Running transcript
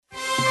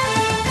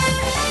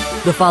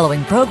The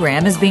following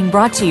program is being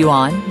brought to you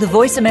on the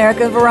Voice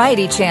America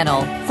Variety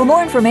Channel. For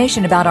more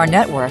information about our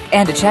network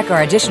and to check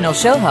our additional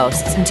show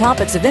hosts and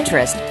topics of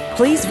interest,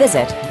 please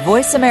visit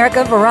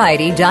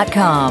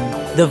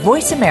voiceamericavariety.com. The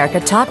Voice America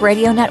Talk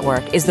Radio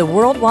Network is the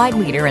worldwide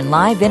leader in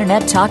live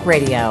Internet talk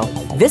radio.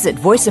 Visit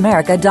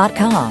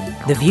voiceamerica.com.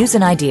 The views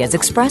and ideas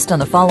expressed on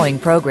the following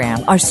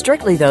program are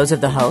strictly those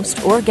of the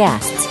host or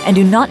guests and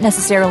do not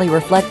necessarily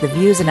reflect the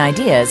views and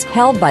ideas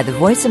held by the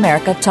Voice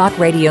America Talk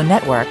Radio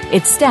Network,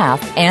 its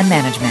staff, and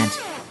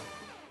management.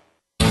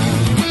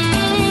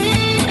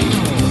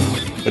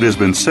 It has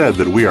been said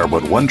that we are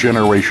but one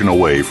generation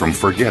away from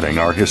forgetting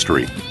our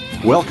history.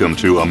 Welcome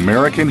to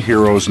American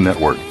Heroes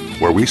Network,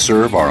 where we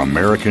serve our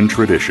American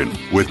tradition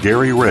with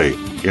Gary Ray.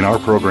 In our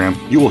program,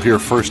 you will hear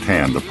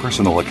firsthand the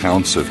personal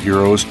accounts of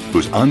heroes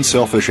whose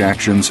unselfish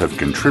actions have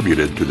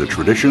contributed to the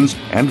traditions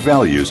and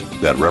values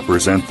that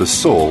represent the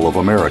soul of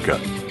America.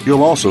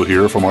 You'll also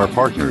hear from our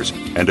partners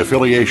and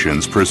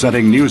affiliations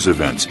presenting news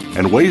events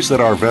and ways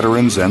that our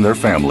veterans and their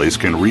families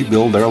can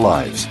rebuild their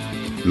lives.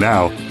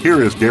 Now,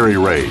 here is Gary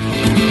Ray.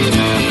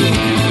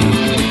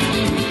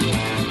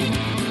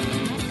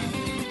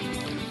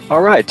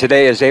 All right,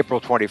 today is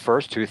April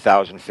 21st,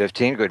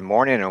 2015. Good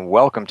morning and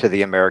welcome to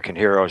the American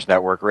Heroes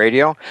Network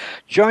Radio.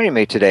 Joining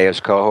me today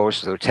as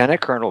co-host Lieutenant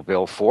Colonel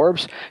Bill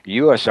Forbes,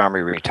 U.S. Army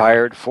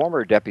retired,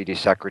 former Deputy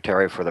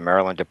Secretary for the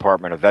Maryland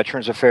Department of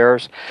Veterans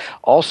Affairs,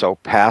 also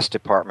past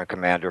Department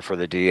Commander for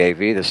the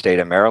DAV, the state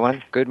of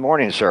Maryland. Good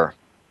morning, sir.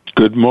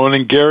 Good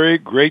morning, Gary.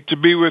 Great to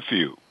be with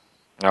you.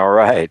 All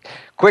right.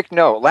 Quick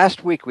note,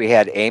 last week we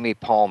had Amy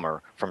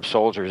Palmer from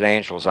Soldiers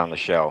Angels on the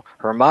show.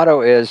 Her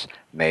motto is,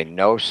 "May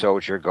no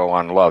soldier go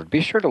unloved."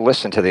 Be sure to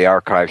listen to the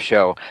archive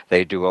show.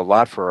 They do a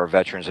lot for our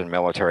veterans and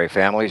military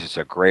families. It's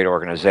a great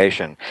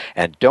organization.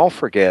 And don't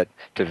forget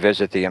to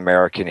visit the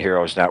American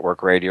Heroes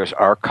Network Radio's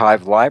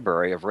archive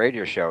library of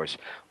radio shows.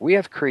 We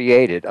have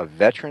created a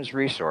veterans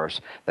resource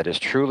that is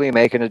truly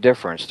making a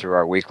difference through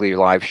our weekly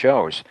live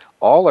shows.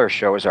 All our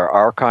shows are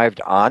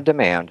archived on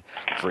demand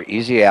for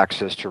easy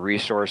access to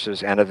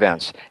resources and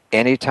events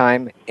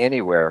anytime,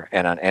 anywhere,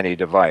 and on any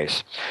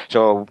device.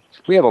 So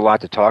we have a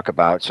lot to talk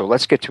about, so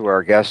let's get to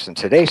our guests. And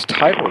today's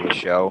title of the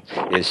show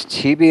is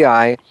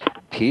TBI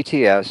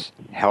PTS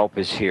Help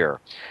is Here.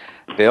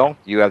 Bill,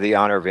 you have the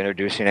honor of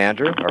introducing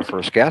Andrew, our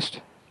first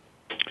guest.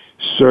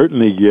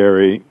 Certainly,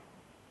 Gary.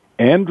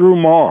 Andrew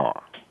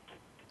Marr,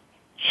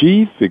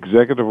 Chief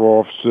Executive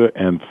Officer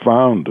and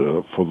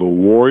founder for the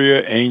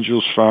Warrior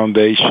Angels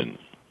Foundation.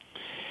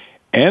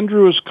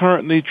 Andrew is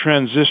currently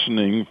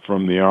transitioning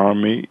from the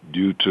Army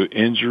due to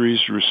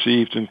injuries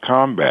received in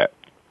combat.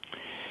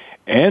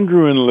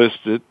 Andrew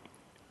enlisted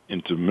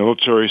into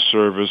military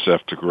service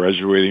after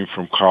graduating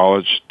from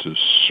college to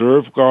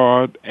serve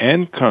God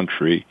and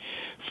country,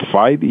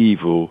 fight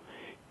evil,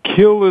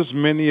 kill as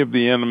many of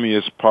the enemy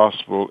as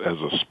possible as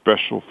a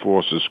Special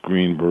Forces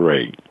Green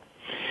Beret.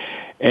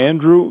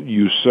 Andrew,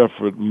 you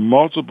suffered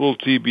multiple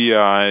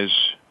TBIs,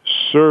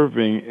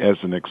 serving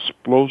as an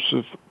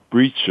explosive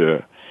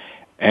breacher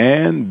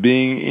and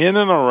being in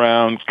and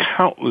around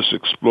countless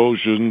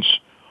explosions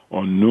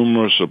on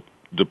numerous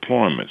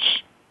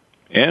deployments.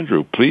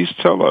 Andrew, please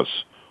tell us,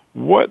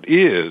 what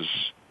is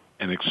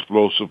an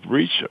explosive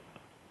breacher?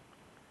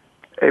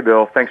 Hey,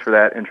 Bill. Thanks for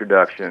that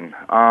introduction.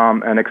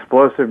 An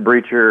explosive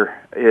breacher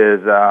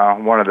is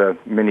one of the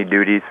many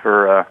duties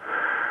for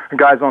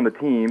guys on the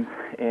team,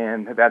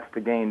 and that's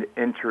to gain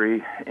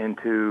entry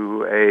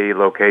into a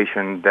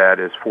location that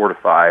is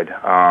fortified,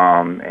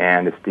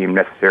 and it's deemed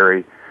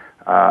necessary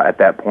at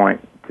that point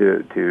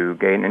to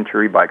gain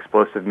entry by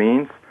explosive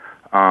means.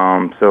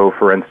 So,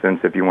 for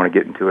instance, if you want to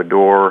get into a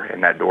door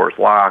and that door is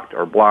locked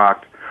or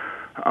blocked,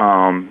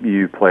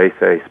 you place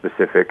a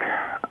specific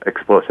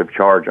explosive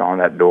charge on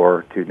that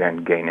door to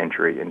then gain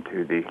entry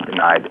into the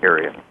denied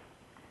area.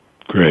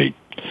 Great.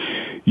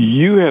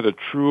 You had a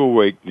true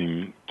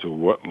awakening to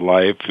what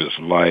life is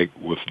like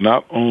with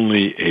not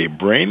only a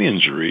brain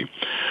injury,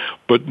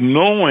 but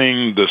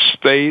knowing the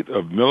state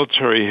of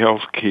military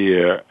health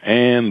care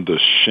and the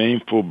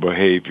shameful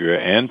behavior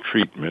and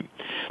treatment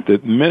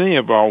that many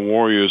of our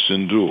warriors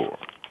endure.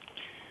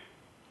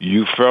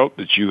 You felt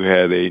that you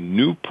had a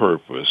new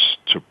purpose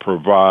to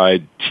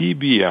provide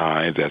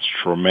TBI, that's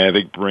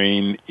traumatic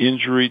brain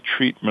injury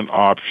treatment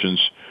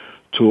options,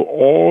 to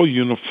all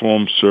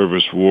uniformed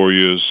service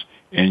warriors,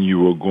 and you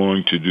were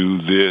going to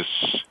do this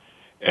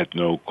at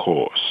no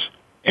cost.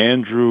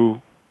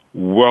 Andrew,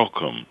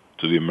 welcome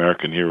to the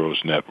American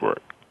Heroes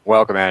Network.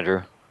 Welcome,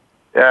 Andrew.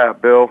 Yeah,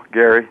 Bill,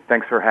 Gary,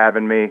 thanks for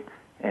having me,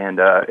 and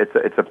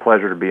it's a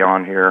pleasure to be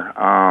on here.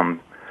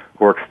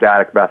 We're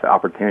ecstatic about the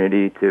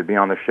opportunity to be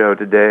on the show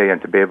today and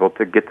to be able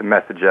to get the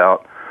message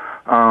out.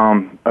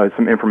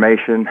 Some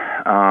information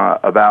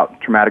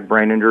about traumatic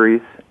brain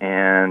injuries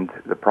and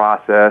the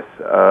process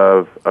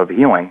of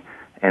healing,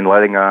 and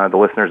letting the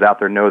listeners out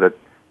there know that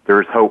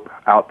there's hope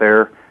out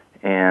there.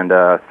 And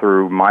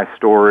through my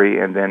story,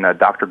 and then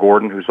Dr.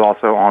 Gordon, who's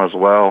also on as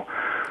well,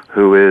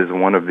 who is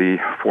one of the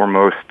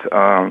foremost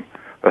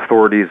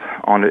authorities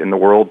on it in the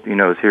world,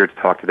 is here to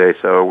talk today.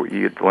 So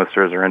the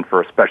listeners are in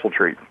for a special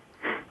treat.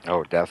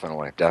 Oh,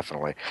 definitely,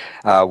 definitely.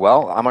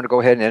 Well, I'm going to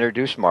go ahead and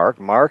introduce Mark.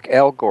 Mark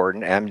L.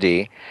 Gordon,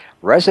 MD,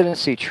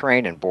 residency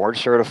trained and board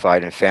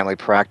certified in family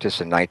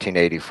practice in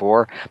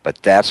 1984, but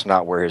that's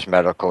not where his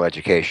medical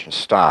education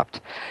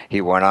stopped.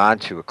 He went on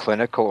to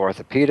clinical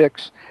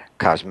orthopedics,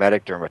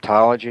 cosmetic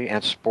dermatology,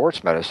 and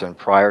sports medicine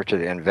prior to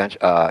the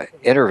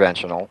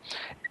interventional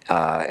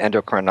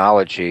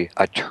endocrinology,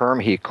 a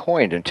term he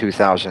coined in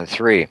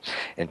 2003.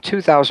 In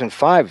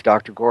 2005,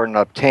 Dr. Gordon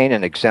obtained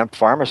an exempt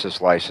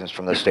pharmacist license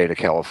from the state of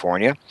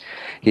California.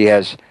 He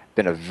has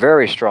been a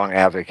very strong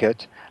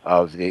advocate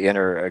of the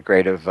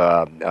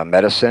integrative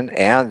medicine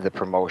and the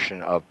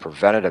promotion of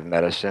preventative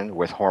medicine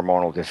with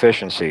hormonal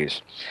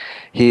deficiencies.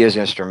 He is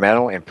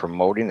instrumental in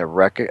promoting the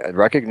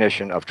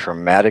recognition of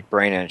traumatic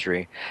brain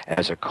injury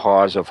as a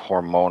cause of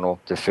hormonal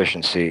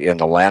deficiency in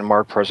the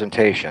landmark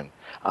presentation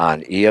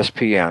on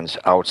ESPN's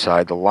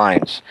Outside the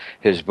Lines.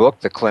 His book,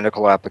 The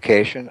Clinical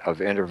Application of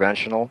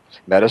Interventional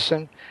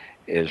Medicine,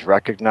 is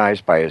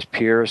recognized by his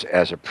peers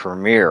as a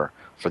premier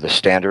for the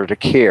standard of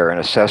care and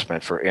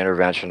assessment for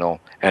interventional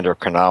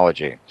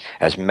endocrinology.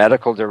 As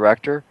medical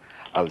director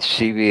of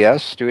CBS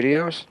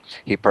Studios,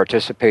 he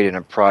participated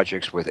in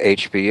projects with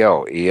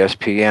HBO,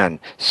 ESPN,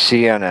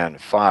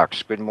 CNN,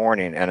 Fox, Good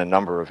Morning, and a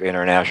number of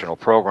international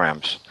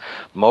programs.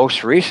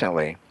 Most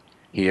recently,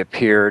 he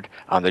appeared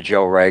on the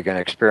Joe Rogan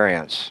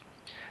Experience,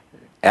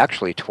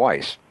 actually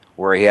twice,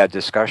 where he had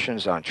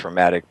discussions on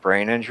traumatic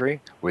brain injury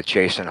with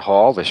Jason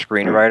Hall, the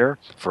screenwriter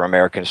for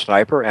American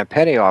Sniper, and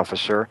Petty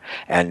Officer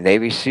and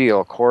Navy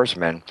SEAL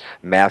Corpsman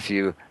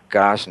Matthew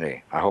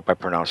Gosney. I hope I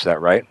pronounced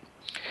that right.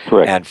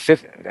 Correct.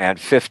 And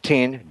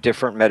 15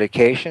 different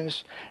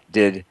medications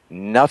did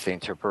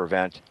nothing to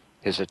prevent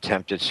his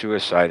attempted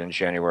suicide in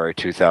January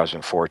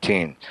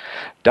 2014.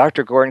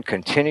 Dr. Gordon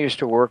continues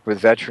to work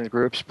with veteran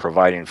groups,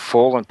 providing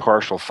full and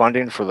partial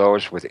funding for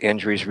those with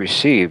injuries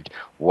received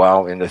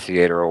while in the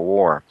theater of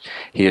war.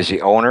 He is the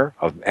owner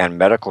and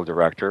medical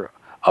director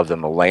of the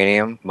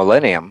Millennium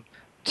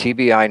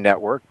TBI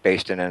Network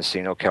based in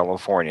Encino,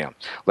 California.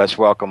 Let's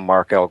welcome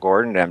Mark L.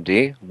 Gordon,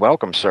 MD.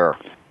 Welcome, sir.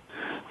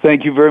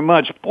 Thank you very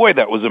much. Boy,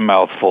 that was a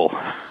mouthful.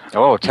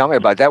 Oh, tell me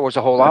about that. That was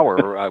a whole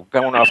hour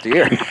going off the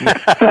air.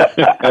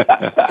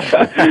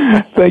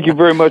 Thank you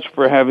very much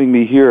for having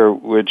me here,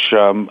 which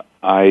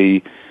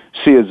I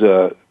see as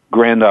a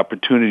grand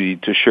opportunity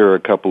to share a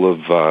couple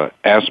of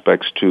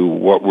aspects to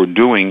what we're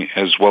doing,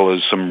 as well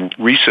as some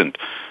recent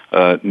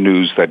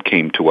news that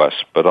came to us.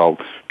 But I'll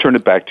turn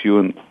it back to you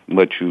and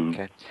let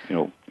you,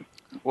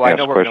 well, ask I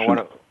know we're questions. going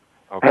to want to.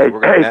 Okay,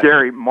 hey,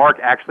 Gary, Mark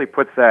actually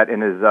puts that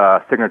in his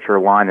signature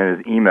line in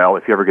his email,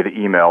 if you ever get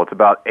an email. It's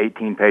about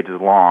 18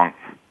 pages long.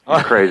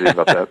 I'm crazy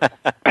about that.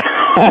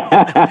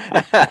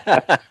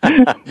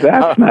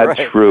 That's not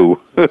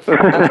true.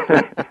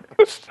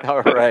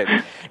 All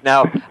right.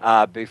 Now,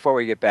 before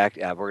we get back,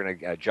 we're going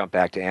to jump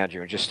back to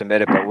Andrew in just a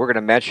minute, but we're going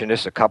to mention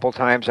this a couple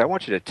times. I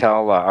want you to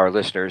tell our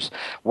listeners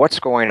what's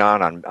going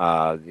on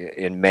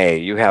in May.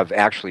 You have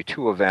actually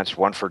two events,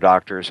 one for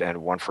doctors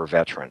and one for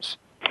veterans.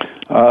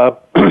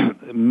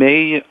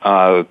 May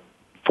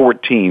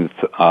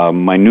 14th,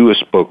 my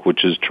newest book,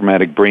 which is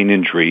Traumatic Brain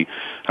Injury,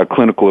 A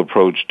Clinical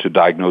Approach to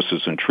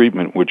Diagnosis and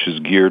Treatment, which is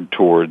geared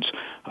towards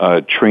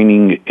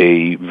training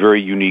a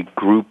very unique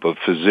group of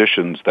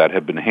physicians that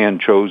have been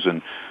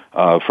hand-chosen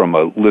from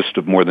a list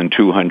of more than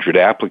 200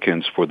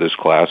 applicants for this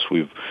class.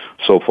 We've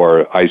so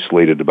far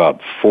isolated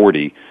about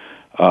 40.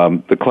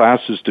 The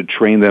class is to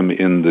train them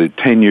in the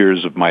 10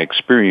 years of my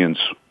experience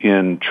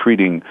in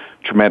treating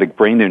traumatic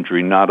brain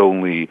injury, not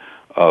only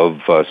of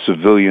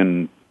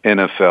civilian,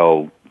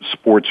 NFL,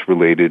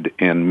 sports-related,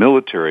 and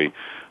military,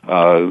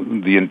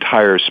 the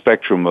entire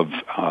spectrum of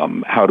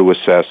how to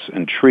assess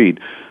and treat.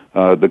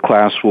 The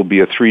class will be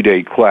a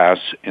 3-day class,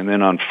 and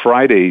then on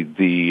Friday,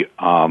 the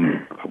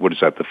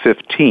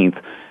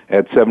 15th,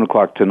 at 7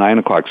 o'clock to 9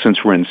 o'clock,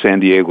 since we're in San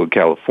Diego,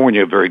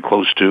 California, very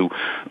close to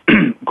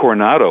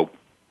Coronado,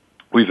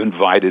 we've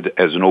invited,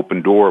 as an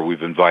open door,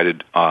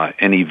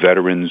 any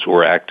veterans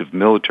or active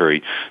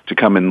military to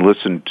come and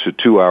listen to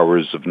 2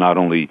 hours of not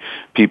only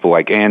people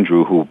like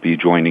Andrew, who will be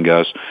joining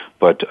us,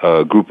 but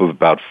a group of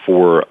about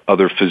 4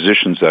 other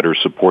physicians that are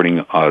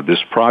supporting this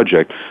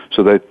project,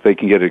 so that they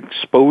can get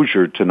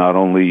exposure to not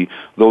only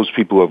those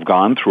people who have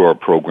gone through our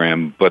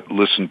program, but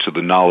listen to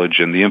the knowledge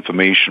and the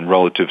information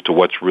relative to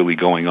what's really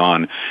going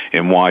on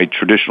and why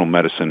traditional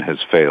medicine has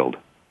failed.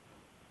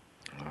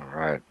 All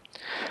right.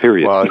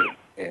 Period. Well,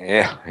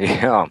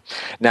 yeah.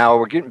 Now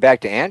we're getting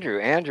back to Andrew.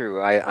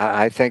 Andrew,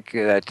 I think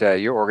that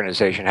your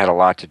organization had a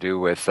lot to do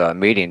with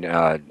meeting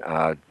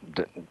the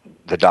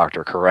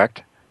doctor,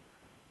 correct?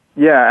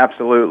 Yeah,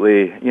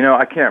 absolutely.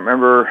 I can't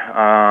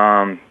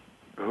remember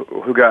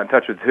who got in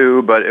touch with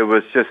who, but it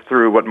was just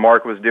through what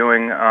Mark was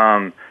doing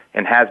and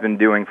has been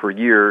doing for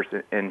years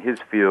in his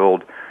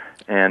field,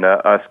 and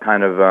us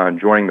kind of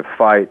joining the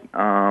fight,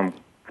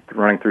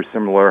 running through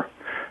similar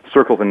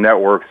circles and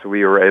networks.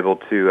 We were able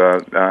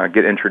to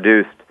get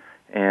introduced,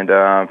 and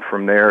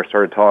from there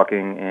started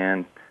talking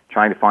and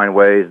trying to find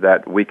ways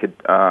that we could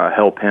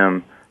help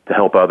him to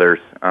help others,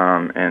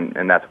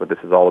 and that's what this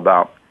is all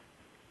about.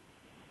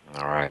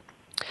 All right.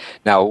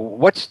 Now,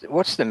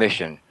 what's the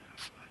mission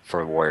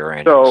for Warrior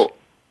Angels? So,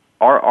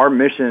 our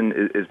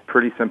mission is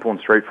pretty simple and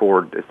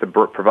straightforward. It's to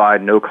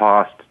provide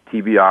no-cost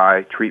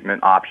TBI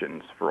treatment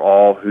options for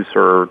all who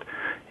served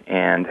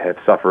and have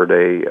suffered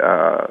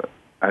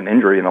an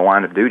injury in the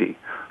line of duty.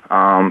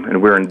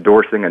 And we're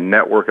endorsing a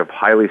network of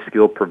highly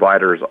skilled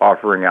providers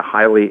offering a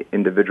highly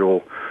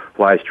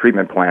individualized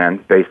treatment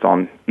plan based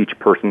on each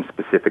person's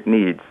specific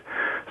needs.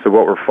 So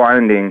what we're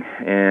finding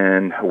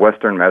in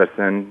Western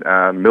medicine,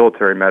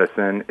 military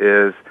medicine,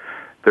 is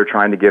they're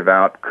trying to give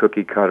out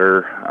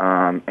cookie-cutter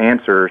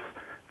answers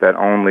that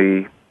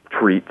only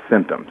treat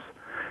symptoms.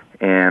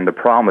 And the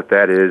problem with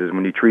that is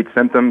when you treat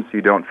symptoms,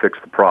 you don't fix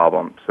the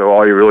problem. So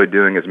all you're really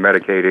doing is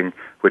medicating,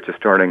 which is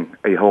starting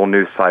a whole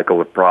new cycle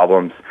of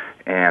problems,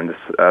 and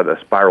the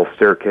spiral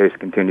staircase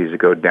continues to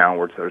go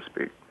downward, so to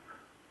speak.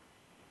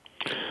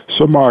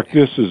 So, Mark,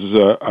 this is,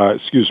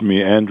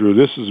 Andrew,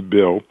 this is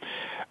Bill.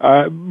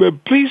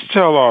 Please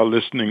tell our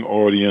listening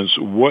audience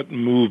what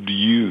moved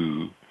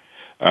you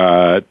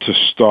to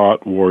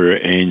start Warrior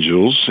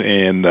Angels,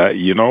 and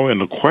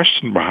and the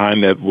question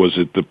behind that, was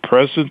it the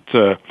present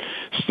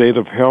state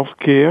of health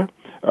care,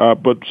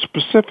 but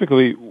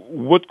specifically,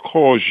 what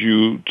caused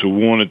you to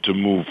want to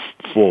move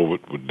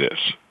forward with this?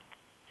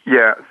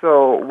 Yeah,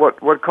 so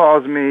what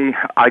caused me,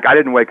 I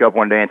didn't wake up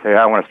one day and say,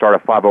 I want to start a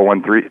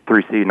 501(c)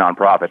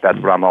 nonprofit. That's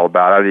what I'm all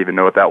about. I didn't even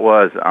know what that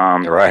was.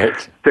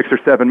 Right. 6 or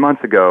 7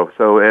 months ago.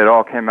 So it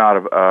all came out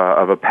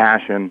of a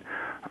passion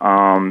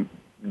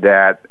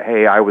that,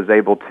 hey, I was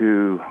able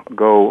to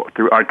go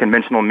through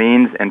unconventional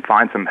means and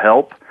find some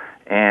help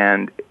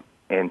and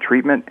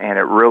treatment, and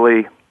it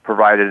really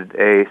provided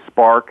a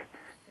spark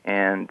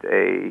and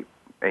a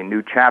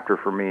new chapter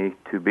for me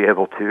to be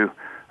able to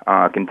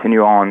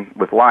continue on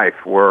with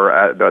life, where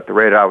at the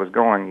rate I was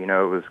going, it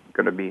was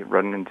going to be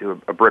running into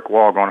a brick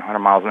wall going 100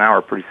 miles an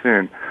hour pretty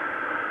soon.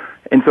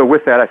 And so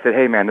with that, I said,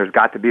 hey, man, there's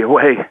got to be a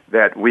way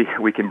that we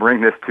can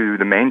bring this to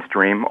the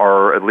mainstream,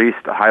 or at least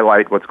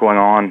highlight what's going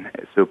on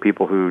so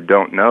people who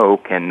don't know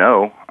can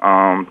know,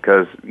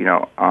 because,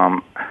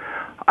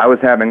 I was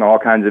having all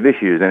kinds of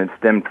issues, and it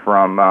stemmed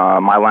from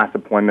my last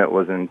appointment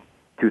was in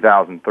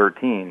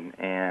 2013,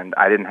 and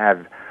I didn't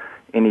have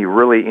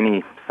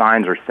any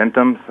signs or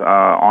symptoms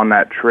on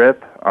that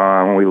trip.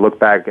 When we look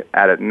back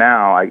at it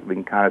now, we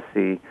can kind of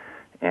see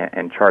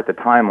and chart the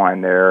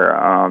timeline there.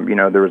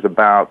 There was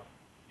about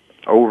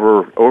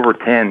over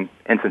 10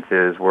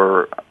 instances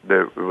where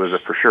there was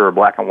for sure a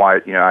black and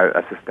white.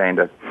 I sustained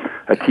a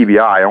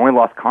TBI. I only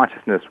lost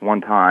consciousness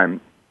one time,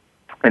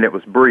 and it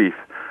was brief,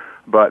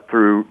 but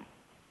through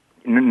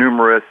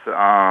numerous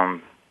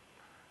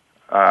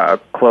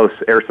close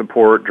air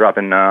support,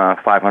 dropping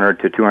 500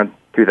 to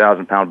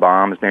 2,000-pound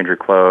bombs, danger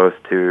close,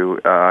 to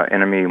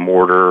enemy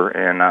mortar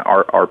and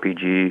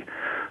RPG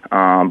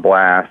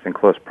blast in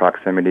close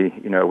proximity,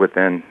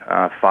 within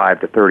 5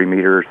 to 30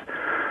 meters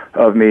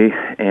of me,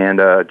 and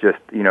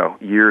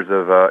years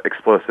of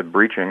explosive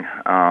breaching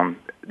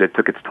that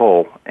took its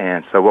toll.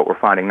 And so what we're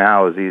finding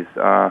now is these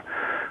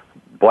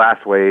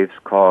blast waves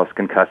cause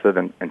concussive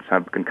and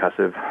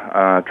subconcussive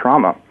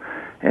trauma.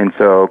 And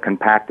so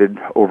compacted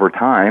over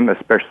time,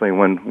 especially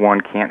when one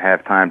can't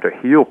have time to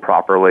heal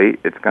properly,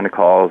 it's going to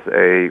cause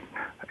a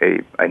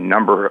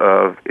number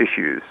of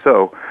issues.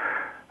 So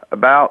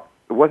it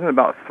wasn't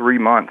about 3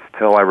 months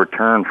till I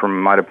returned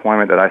from my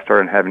deployment that I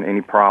started having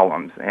any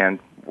problems. And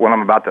what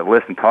I'm about to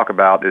list and talk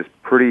about is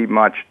pretty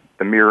much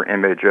the mirror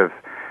image of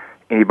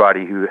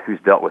anybody who's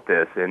dealt with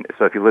this. And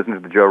so if you listen to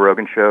the Joe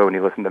Rogan show and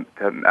you listen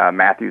to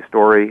Matthew's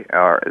story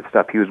or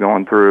stuff he was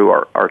going through,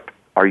 or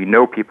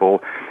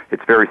people,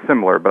 it's very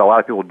similar, but a lot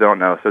of people don't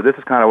know. So this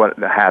is kind of what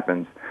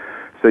happens.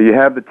 So you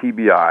have the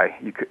TBI.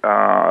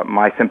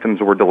 My symptoms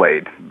were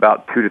delayed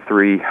about 2 to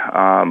 3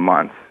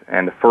 months.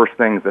 And the first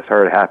things that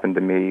started to happen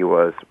to me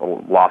was a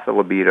loss of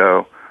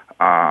libido,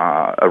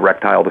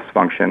 erectile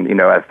dysfunction.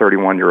 As a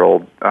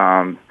 31-year-old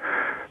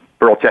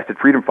barrel-chested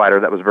freedom fighter,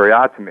 that was very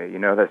odd to me.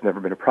 That's never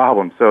been a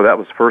problem. So that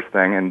was the first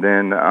thing. And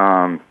then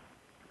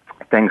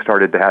things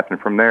started to happen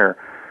from there.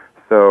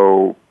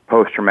 So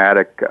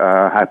post-traumatic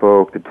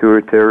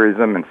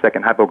hypopituitarism and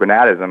second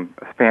hypogonadism,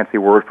 a fancy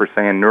word for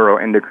saying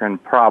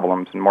neuroendocrine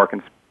problems, and Mark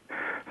can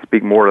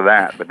speak more to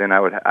that. But then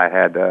I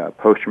had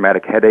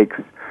post-traumatic headaches,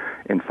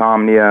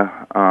 insomnia,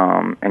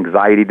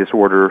 anxiety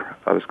disorder,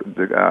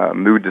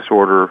 mood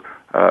disorder.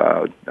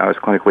 I was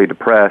clinically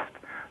depressed.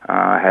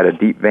 I had a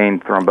deep vein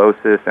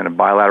thrombosis and a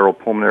bilateral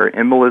pulmonary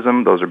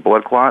embolism. Those are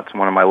blood clots,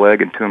 one in my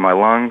leg and 2 in my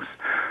lungs.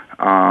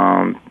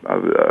 I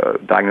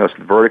was diagnosed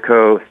with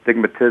vertigo,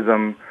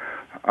 astigmatism.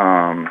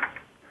 I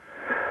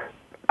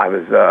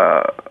was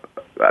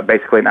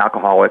basically an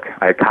alcoholic.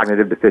 I had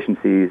cognitive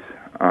deficiencies,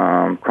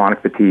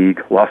 chronic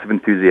fatigue, loss of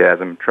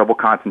enthusiasm, trouble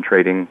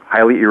concentrating,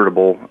 highly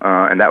irritable,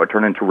 and that would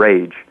turn into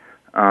rage.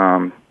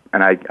 And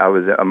I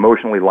was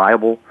emotionally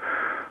liable.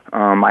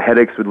 My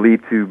headaches would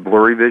lead to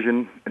blurry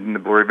vision, and the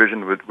blurry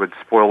vision would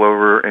spoil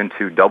over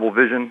into double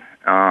vision,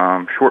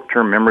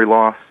 short-term memory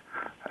loss,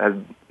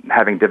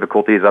 having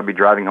difficulties. I'd be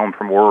driving home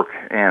from work,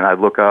 and I'd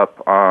look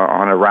up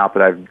on a route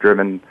that I've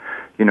driven,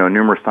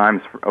 numerous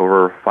times for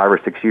over 5 or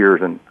 6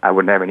 years, and I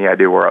wouldn't have any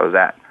idea where I was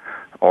at.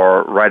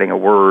 Or writing a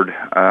word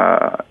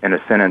in a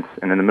sentence,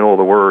 and in the middle of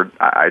the word,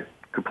 I'd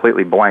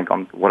completely blank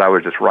on what I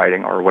was just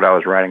writing or what I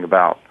was writing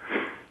about.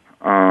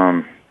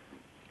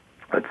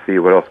 Let's see,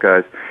 what else,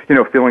 guys?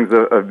 Feelings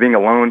of being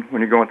alone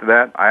when you go into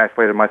that. I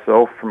isolated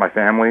myself from my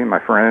family, my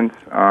friends,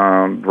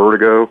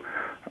 vertigo,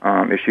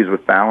 issues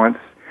with balance.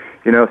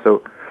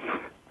 So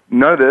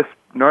none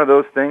of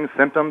those things,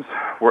 symptoms,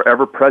 were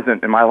ever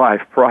present in my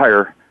life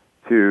prior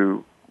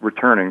to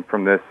returning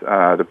from this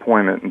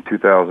deployment in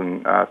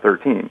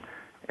 2013.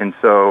 And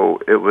so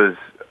it was,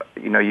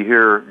 you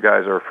hear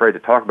guys are afraid to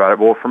talk about it.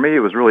 Well, for me, it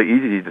was really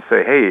easy to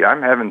say, hey,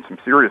 I'm having some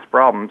serious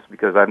problems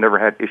because I've never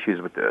had issues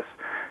with this,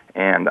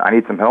 and I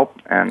need some help,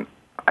 and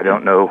I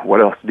don't know what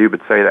else to do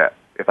but say that.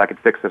 If I could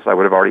fix this, I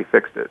would have already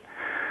fixed it.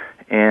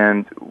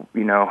 And,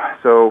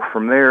 so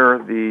from there,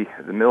 the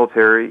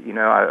military,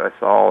 I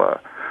saw a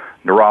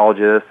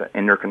neurologist, an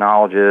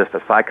endocrinologist,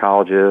 a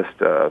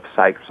psychologist, a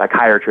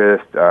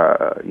psychiatrist,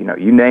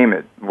 you name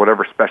it,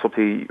 whatever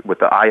specialty with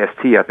the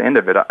IST at the end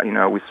of it,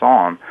 we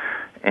saw them.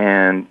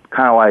 And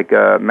kind of like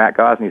Matt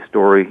Gosney's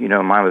story,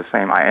 mine was the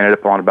same. I ended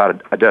up on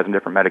about a dozen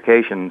different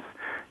medications,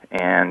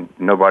 and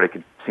nobody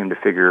could seem to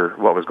figure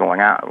what was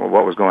going on, or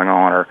what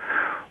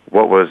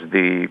was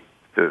the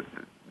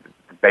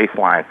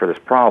baseline for this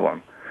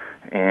problem.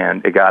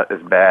 And it got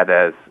as bad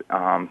as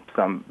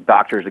some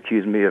doctors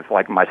accused me of,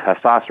 like, my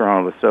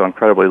testosterone was so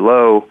incredibly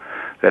low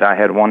that I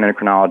had one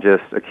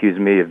endocrinologist accuse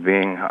me of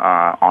being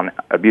on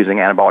abusing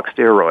anabolic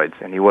steroids,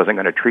 and he wasn't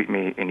going to treat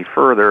me any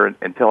further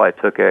until I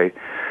took a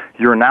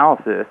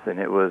urinalysis, and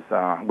it was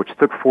which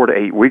took 4 to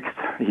 8 weeks,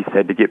 he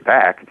said, to get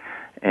back.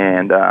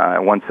 And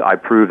once I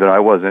proved that I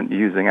wasn't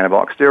using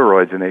anabolic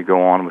steroids, and they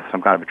go on with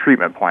some kind of a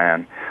treatment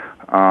plan.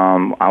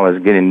 I was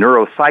getting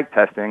neuropsych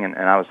testing, and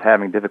I was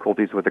having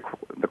difficulties with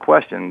the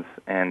questions,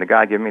 and the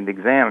guy giving me the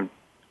exam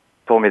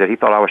told me that he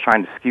thought I was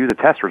trying to skew the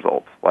test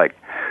results. Like,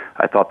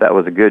 I thought that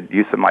was a good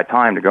use of my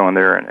time to go in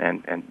there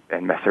and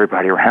mess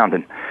everybody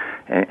around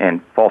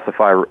and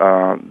falsify,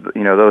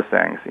 those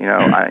things.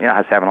 I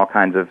was having all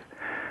kinds of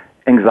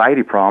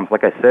anxiety problems,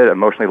 like I said,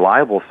 emotionally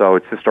liable, so I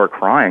would just start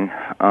crying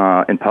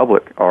in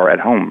public or at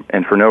home,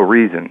 and for no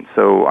reason.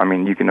 So,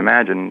 you can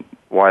imagine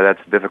why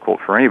that's difficult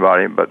for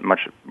anybody, but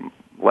much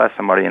less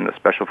somebody in the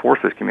Special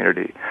Forces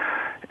community.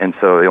 And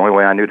so the only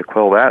way I knew to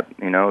quell that,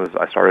 is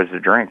I started to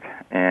drink,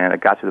 and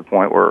it got to the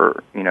point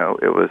where,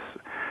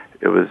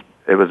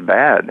 it was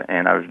bad,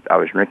 and I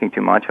was drinking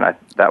too much, and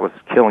that was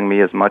killing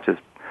me as much as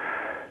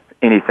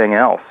anything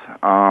else.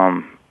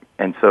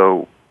 And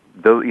so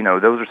those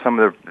are some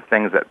of the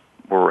things that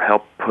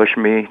helped push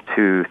me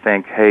to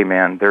think, hey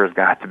man, there's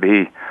got to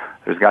be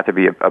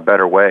a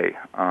better way.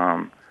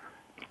 And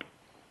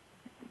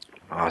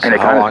it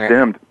kind of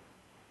stemmed.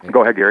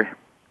 Go ahead, Gary.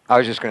 I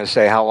was just going to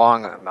say, how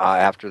long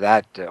after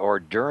that or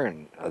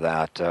during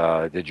that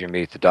did you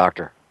meet the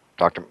doctor?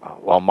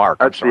 Mark.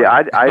 I'm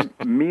sorry.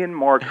 Me and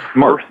Mark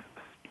first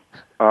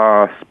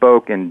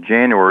spoke in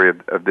January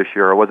of this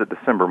year, or was it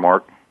December,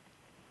 Mark?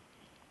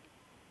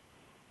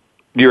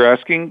 You're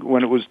asking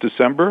when it was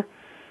December?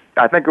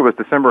 I think it was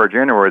December or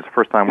January. It's the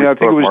first time we spoke.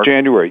 Yeah, I think it was Mark.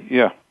 January.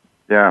 Yeah.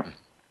 Yeah.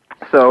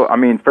 So,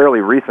 fairly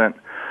recent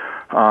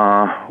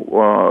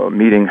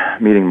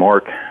meeting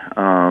Mark,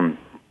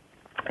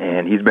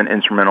 and he's been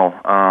instrumental.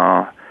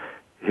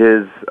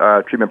 His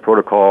treatment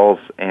protocols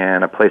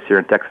and a place here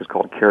in Texas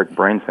called Carrick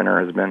Brain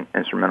Center has been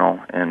instrumental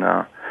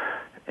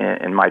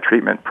in my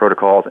treatment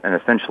protocols and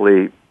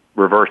essentially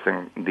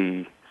reversing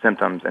the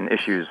symptoms and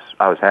issues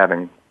I was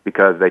having,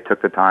 because they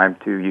took the time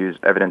to use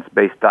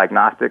evidence-based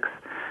diagnostics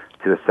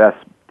to assess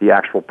the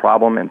actual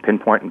problem and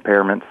pinpoint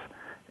impairments,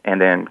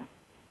 and then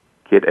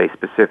get a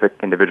specific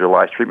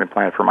individualized treatment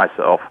plan for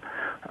myself.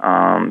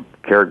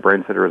 Carrick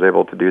Brain Center was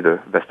able to do the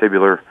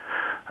vestibular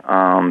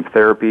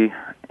therapy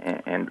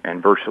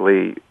and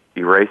virtually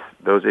erase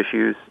those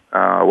issues.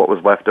 What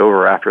was left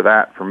over after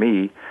that for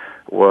me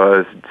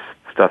was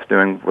stuff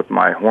doing with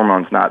my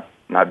hormones not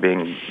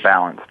being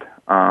balanced,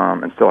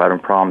 and still having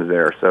problems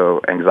there.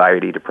 So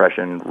anxiety,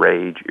 depression,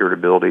 rage,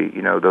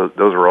 irritability, those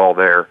are all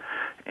there,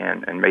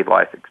 and made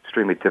life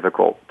extremely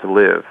difficult to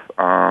live.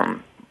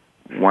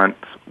 Once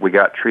we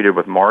got treated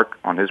with Mark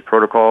on his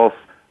protocols,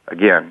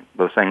 again,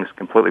 those things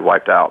completely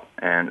wiped out,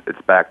 and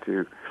it's back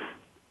to,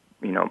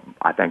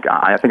 I think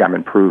I'm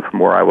improved from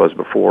where I was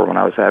before when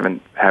I was having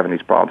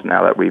these problems.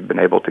 Now that we've been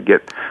able to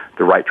get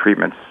the right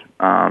treatments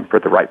for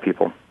the right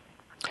people.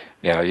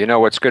 Yeah,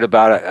 what's good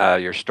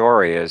about your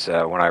story is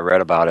when I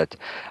read about it,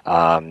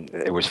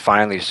 it was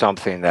finally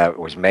something that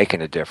was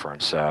making a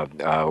difference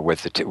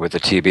with the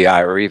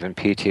TBI or even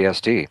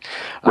PTSD.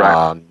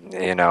 Right.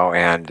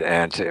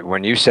 And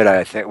when you said,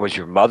 I think it was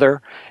your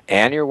mother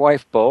and your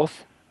wife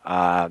both,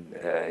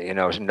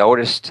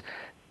 noticed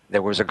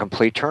there was a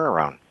complete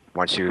turnaround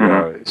once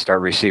you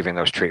start receiving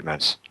those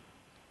treatments.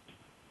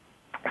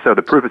 So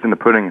the proof is in the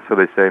pudding, so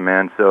they say,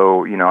 man.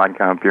 So, you know, I can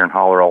come up here and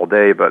holler all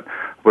day, but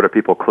what are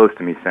people close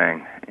to me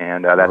saying?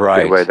 And that's a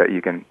good way that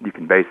you can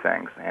base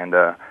things. And,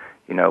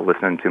 you know,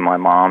 listening to my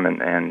mom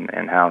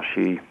and how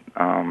she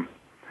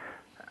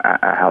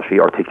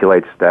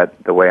articulates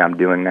that the way I'm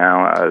doing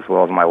now, as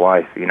well as my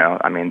wife, you know,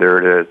 I mean, there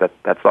it is.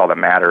 That's all that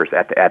matters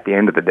at the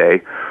end of the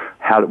day.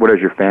 What does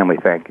your family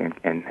think,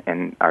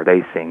 and are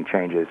they seeing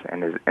changes,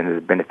 and is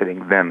it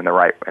benefiting them in the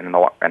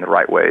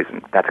right ways?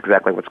 And that's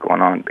exactly what's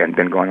going on and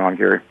been going on,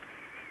 Gary.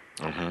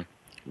 Mm-hmm.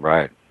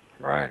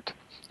 Right.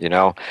 You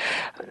know,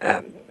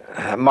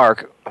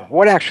 Mark,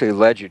 what actually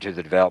led you to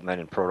the development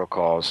and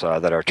protocols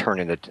that are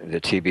turning the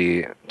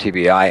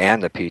TBI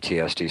and the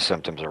PTSD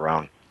symptoms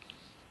around?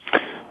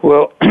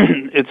 Well,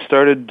 it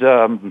started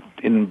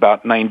in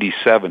about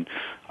 97.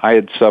 I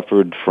had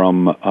suffered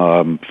from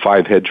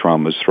 5 head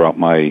traumas throughout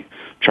my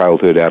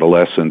childhood,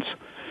 adolescence,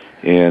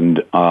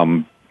 and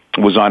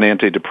was on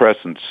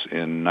antidepressants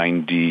in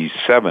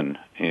 97.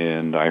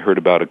 And I heard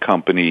about a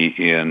company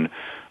in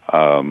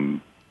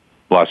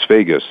Las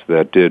Vegas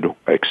that did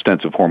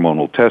extensive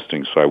hormonal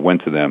testing, so I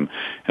went to them,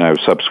 and I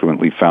was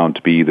subsequently found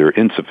to be either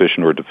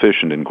insufficient or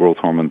deficient in growth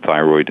hormone,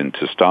 thyroid, and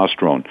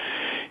testosterone.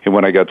 And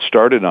when I got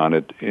started on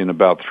it, in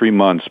about 3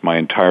 months, my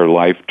entire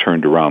life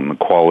turned around. The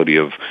quality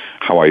of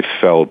how I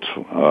felt,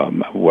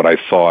 what I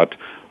thought,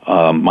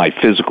 my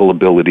physical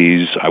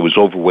abilities. I was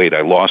overweight.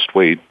 I lost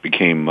weight,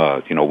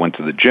 went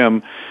to the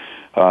gym,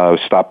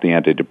 stopped the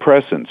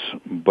antidepressants.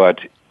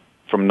 But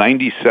from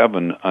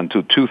 97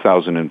 until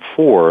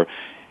 2004,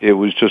 it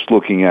was just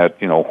looking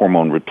at,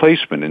 hormone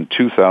replacement. In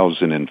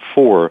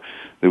 2004,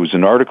 there was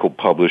an article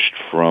published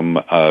from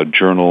a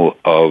journal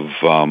of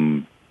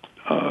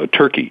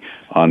Turkey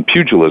on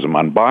pugilism,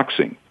 on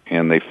boxing,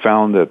 and they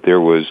found that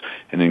there was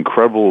an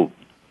incredible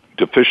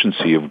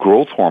deficiency of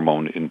growth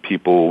hormone in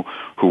people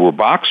who were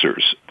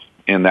boxers,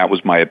 and that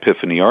was my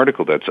epiphany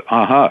article. That's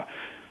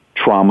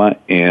trauma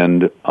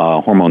and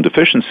hormone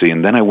deficiency.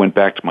 And then I went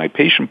back to my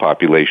patient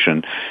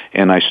population,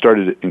 and I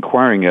started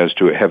inquiring as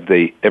to have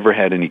they ever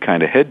had any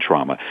kind of head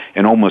trauma.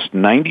 And almost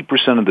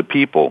 90% of the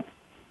people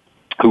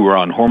who were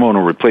on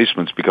hormonal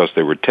replacements because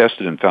they were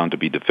tested and found to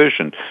be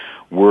deficient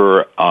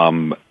were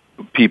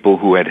people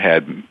who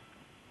had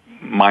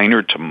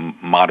minor to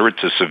moderate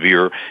to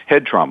severe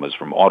head traumas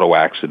from auto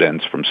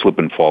accidents, from slip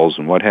and falls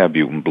and what have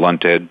you, and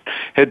blunt head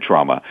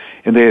trauma.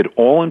 And they had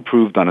all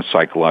improved on a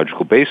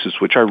psychological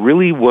basis, which I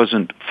really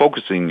wasn't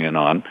focusing in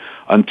on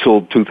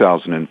until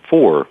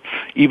 2004.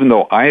 Even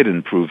though I had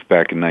improved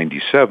back in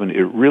 97,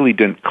 it really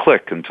didn't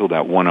click until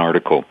that one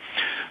article.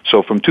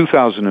 So from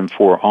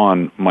 2004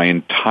 on, my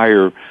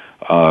entire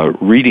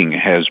reading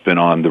has been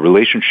on the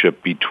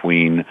relationship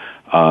between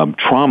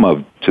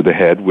trauma to the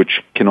head,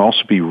 which can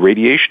also be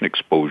radiation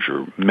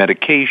exposure,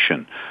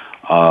 medication,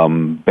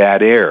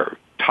 bad air,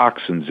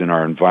 toxins in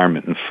our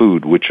environment and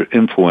food, which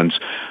influence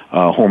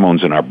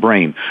hormones in our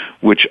brain,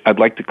 which I'd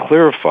like to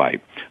clarify.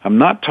 I'm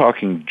not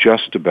talking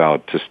just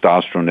about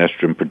testosterone,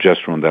 estrogen,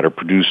 progesterone that are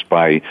produced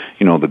by,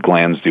 the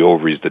glands, the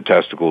ovaries, the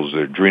testicles,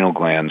 the adrenal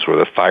glands, or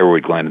the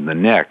thyroid gland in the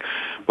neck.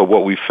 But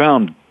what we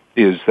found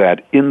is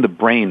that in the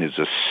brain is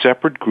a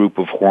separate group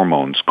of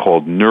hormones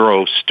called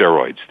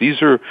neurosteroids.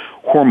 These are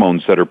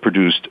hormones that are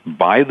produced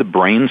by the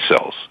brain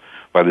cells,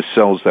 by the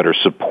cells that are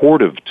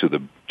supportive to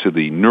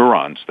the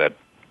neurons that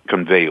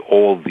convey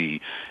all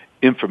the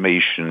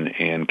information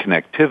and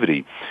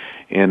connectivity.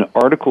 And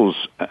articles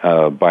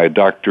by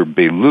Dr.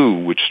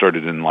 Bellew, which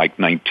started in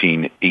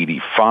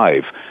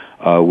 1985,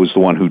 was the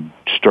one who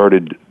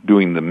started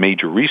doing the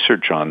major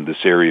research on this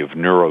area of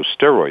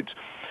neurosteroids,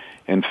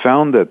 and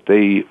found that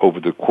they, over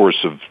the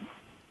course of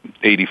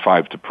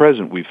 85 to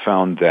present, we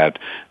found that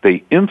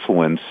they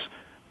influence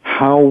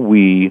how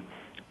we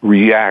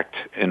react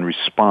and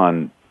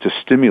respond to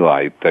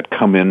stimuli that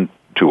come in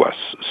to us.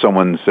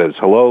 Someone says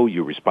hello,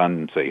 you respond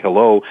and say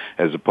hello,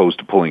 as opposed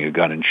to pulling a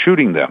gun and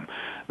shooting them.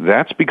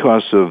 That's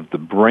because of the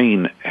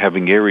brain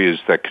having areas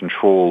that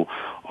control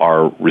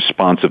our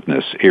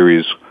responsiveness,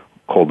 areas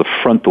called the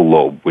frontal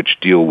lobe, which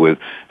deal with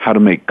how to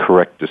make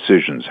correct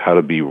decisions, how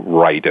to be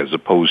right as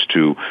opposed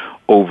to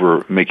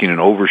making an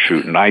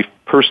overshoot. And I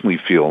personally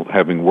feel,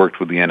 having worked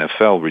with the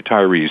NFL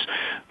retirees,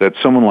 that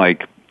someone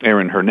like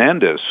Aaron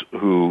Hernandez,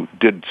 who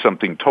did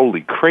something totally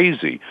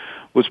crazy,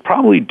 was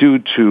probably due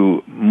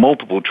to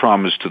multiple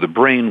traumas to the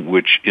brain,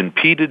 which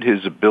impeded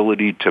his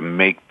ability to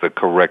make the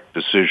correct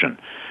decision.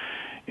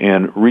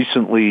 And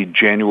recently,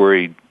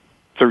 January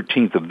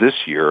 13th of this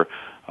year,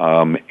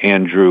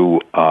 Andrew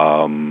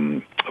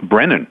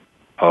Brennan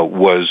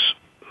was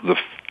the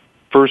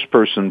first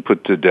person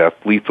put to death,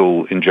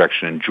 lethal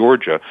injection in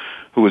Georgia,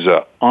 who was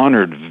an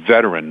honored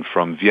veteran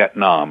from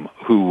Vietnam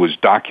who was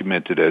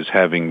documented as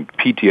having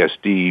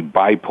PTSD,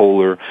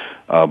 bipolar,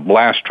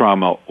 blast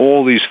trauma,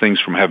 all these things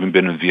from having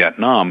been in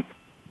Vietnam,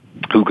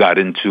 who got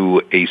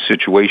into a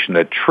situation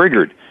that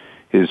triggered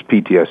his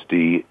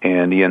PTSD,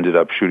 and he ended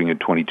up shooting a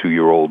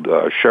 22-year-old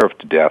sheriff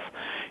to death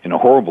in a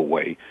horrible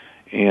way.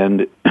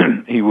 And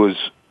he was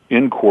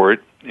in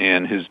court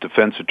and his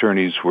defense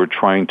attorneys were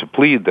trying to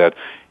plead that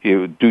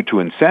due to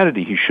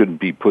insanity he shouldn't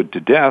be put to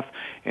death,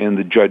 and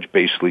the judge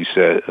basically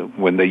said,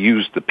 when they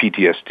used the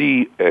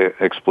PTSD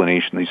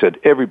explanation, they said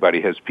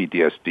everybody has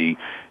PTSD,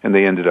 and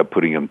they ended up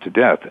putting him to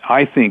death.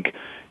 I think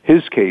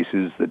his case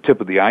is the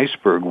tip of the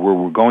iceberg, where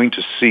we're going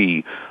to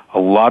see a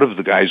lot of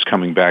the guys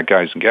coming back,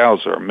 guys and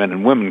gals, or men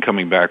and women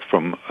coming back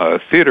from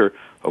theater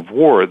of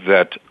war,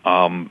 that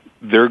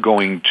they're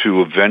going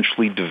to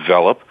eventually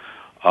develop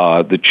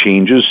the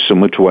changes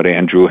similar to what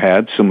Andrew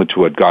had, similar to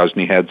what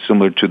Ghazni had,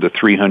 similar to the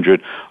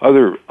 300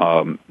 other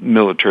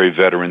military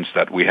veterans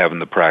that we have in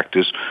the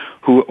practice,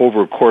 who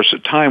over a course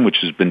of time, which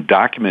has been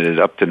documented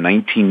up to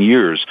 19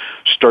 years,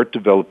 start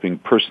developing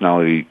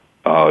personality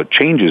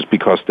changes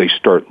because they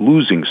start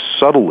losing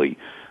subtly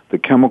the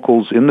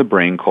chemicals in the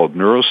brain called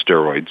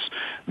neurosteroids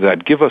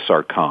that give us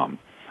our calm,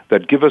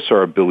 that give us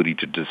our ability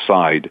to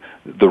decide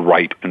the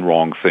right and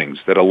wrong things,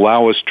 that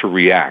allow us to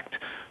react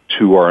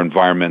to our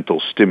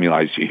environmental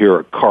stimuli. You hear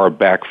a car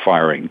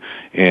backfiring,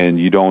 and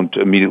you don't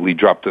immediately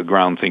drop to the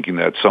ground thinking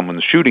that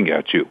someone's shooting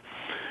at you.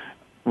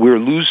 We're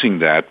losing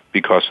that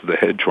because of the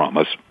head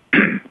traumas.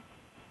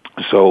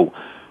 So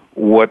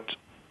what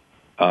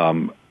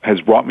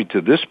has brought me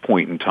to this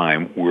point in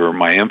time where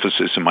my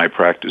emphasis in my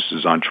practice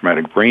is on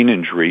traumatic brain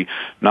injury,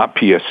 not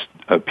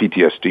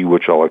PTSD,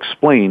 which I'll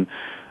explain.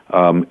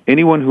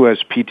 Anyone who has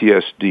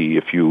PTSD,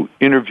 if you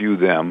interview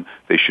them,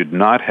 they should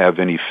not have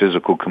any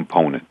physical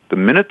component. The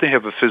minute they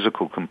have a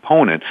physical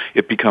component,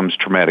 it becomes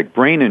traumatic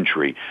brain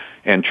injury.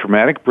 And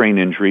traumatic brain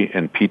injury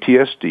and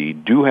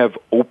PTSD do have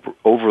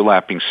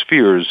overlapping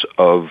spheres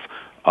of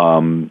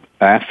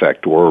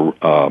affect or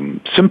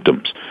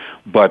symptoms,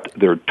 but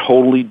they're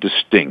totally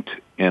distinct.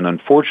 And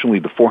unfortunately,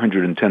 the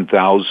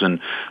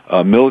 410,000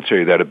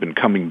 military that have been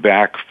coming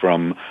back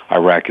from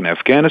Iraq and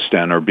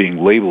Afghanistan are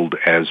being labeled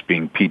as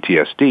being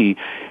PTSD,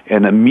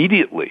 and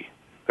immediately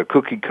the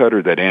cookie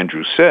cutter that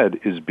Andrew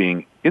said is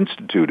being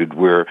instituted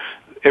where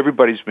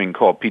everybody's being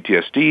called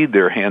PTSD.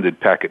 They're handed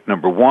packet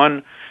number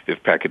 1.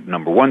 If packet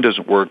number 1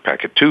 doesn't work,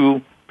 packet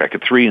 2,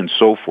 packet 3, and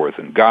so forth.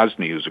 And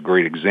Ghazni is a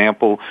great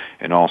example,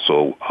 and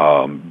also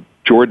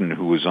Jordan,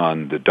 who was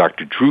on the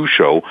Dr. Drew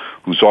show,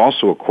 who's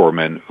also a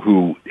corpsman,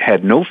 who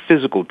had no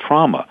physical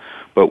trauma,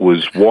 but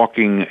was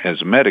walking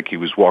as a medic. He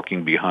was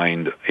walking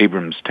behind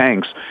Abrams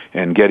tanks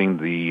and getting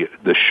the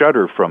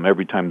shutter from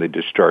every time they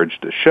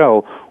discharged a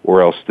shell,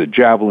 or else the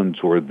javelins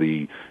or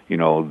the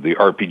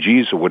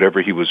RPGs or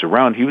whatever he was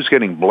around. He was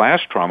getting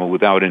blast trauma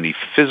without any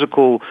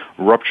physical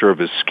rupture of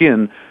his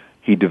skin.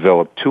 He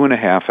developed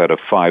 2.5 out of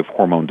 5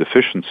 hormone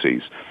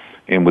deficiencies.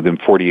 And within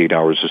 48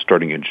 hours of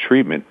starting into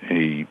treatment,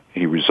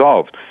 he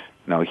resolved.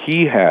 Now,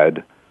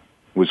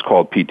 was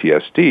called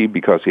PTSD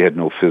because he had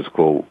no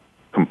physical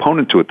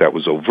component to it that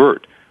was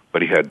overt,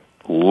 but he had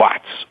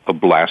lots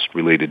of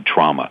blast-related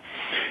trauma.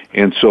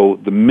 And so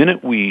the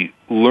minute we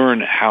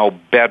learn how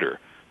better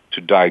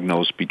to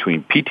diagnose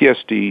between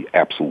PTSD,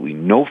 absolutely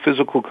no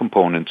physical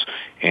components,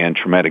 and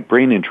traumatic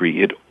brain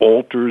injury, it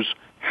alters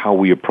how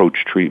we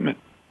approach treatment.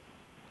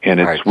 And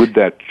it's with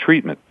that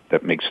treatment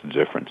that makes the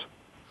difference.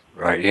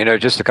 Right.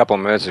 Just a couple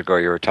of minutes ago,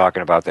 you were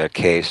talking about that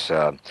case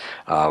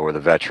where the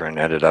veteran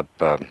ended up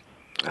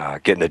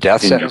getting the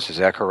death sentence. Is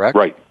that correct?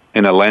 Right.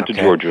 In Atlanta,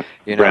 Georgia.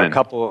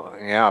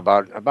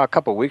 About a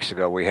couple of weeks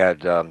ago, we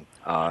had an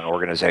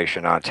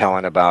organization on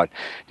telling about.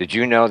 Did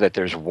you know that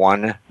there's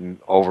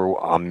over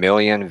 1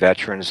 million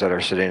veterans that are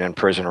sitting in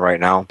prison right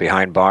now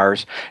behind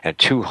bars, and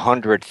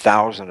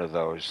 200,000 of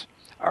those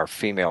are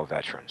female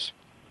veterans?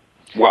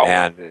 Wow.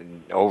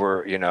 And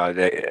over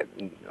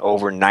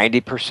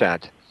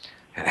 90%.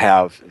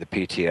 Have the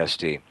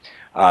PTSD.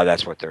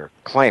 That's what they're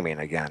claiming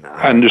again.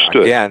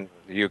 Understood. Again,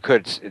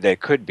 they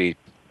could be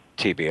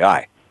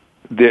TBI.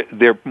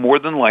 They're more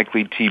than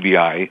likely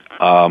TBI.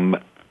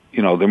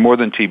 They're more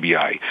than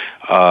TBI.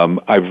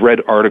 I've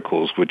read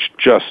articles which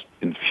just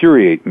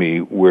infuriate me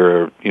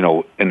where,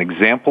 an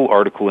example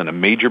article in a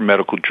major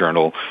medical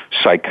journal,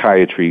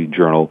 psychiatry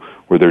journal,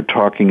 where they're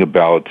talking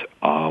about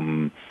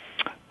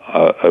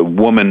a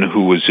woman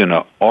who was in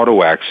an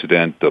auto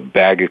accident, the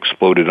bag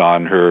exploded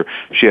on her,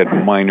 she had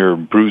minor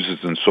bruises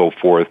and so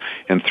forth,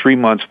 and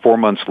 4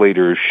 months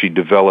later, she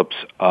develops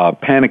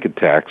panic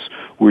attacks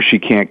where she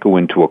can't go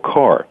into a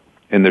car.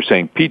 And they're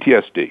saying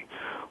PTSD.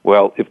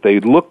 Well, if they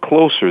look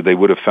closer, they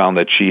would have found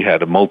that she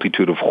had a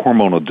multitude of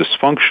hormonal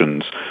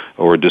dysfunctions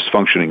or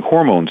dysfunctioning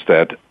hormones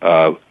that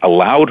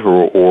allowed her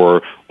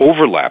or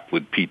overlap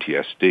with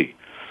PTSD.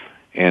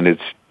 And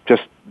it's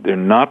just, they're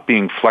not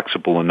being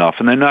flexible enough,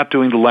 and they're not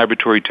doing the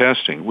laboratory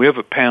testing. We have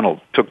a panel,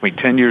 it took me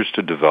 10 years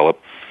to develop,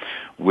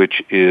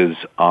 which is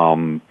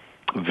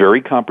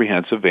very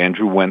comprehensive.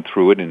 Andrew went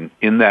through it, and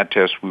in that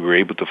test we were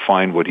able to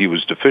find what he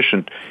was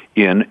deficient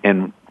in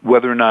and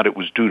whether or not it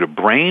was due to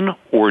brain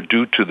or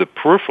due to the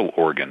peripheral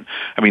organ.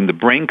 I mean, the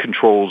brain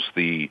controls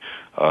the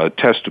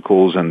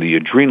testicles and the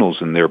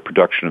adrenals in their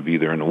production of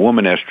either in a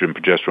woman estrogen,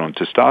 progesterone,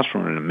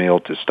 testosterone, and a male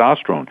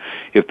testosterone.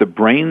 If the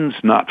brain's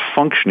not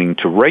functioning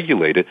to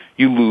regulate it,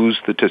 you lose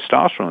the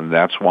testosterone.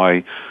 That's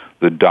why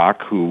the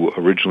doc who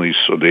originally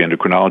saw, the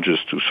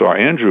endocrinologist who saw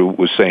Andrew,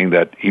 was saying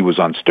that he was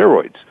on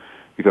steroids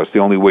because the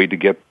only way to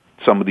get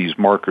some of these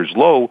markers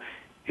low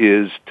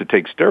is to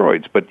take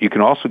steroids. But you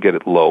can also get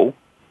it low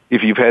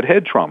if you've had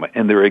head trauma,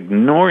 and they're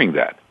ignoring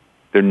that.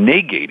 They're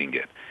negating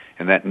it,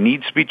 and that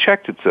needs to be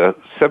checked. It's a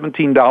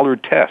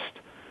 $17 test,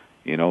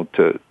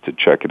 to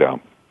check it out.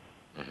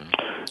 Mm-hmm.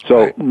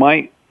 So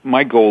right.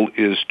 My goal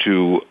is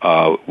to,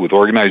 with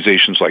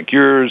organizations like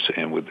yours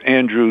and with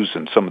Andrew's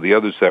and some of the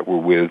others that we're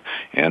with,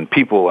 and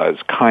people as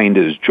kind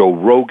as Joe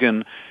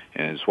Rogan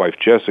and his wife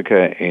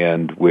Jessica,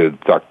 and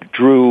with Dr.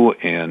 Drew,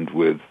 and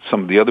with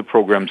some of the other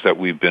programs that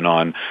we've been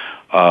on,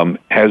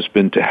 has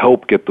been to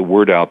help get the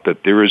word out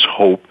that there is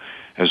hope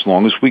as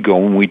long as we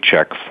go and we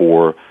check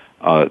for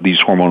these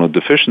hormonal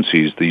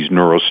deficiencies, these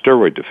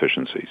neurosteroid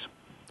deficiencies.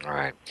 All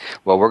right.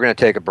 Well, we're going to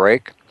take a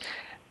break.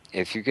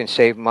 If you can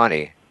save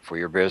money for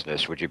your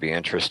business, would you be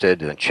interested?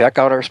 Then check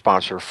out our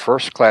sponsor,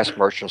 First Class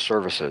Merchant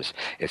Services.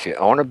 If you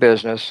own a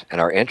business and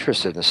are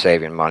interested in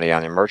saving money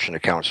on your merchant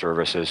account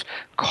services,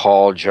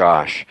 call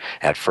Josh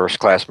at First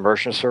Class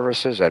Merchant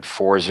Services at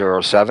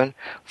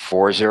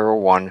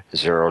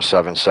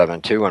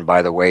 407-401-0772. And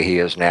by the way, he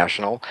is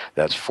national.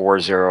 That's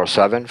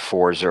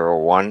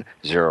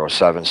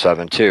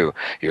 407-401-0772.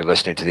 You're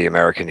listening to the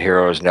American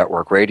Heroes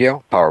Network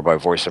Radio, powered by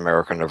Voice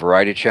America and the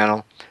Variety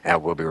Channel,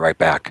 and we'll be right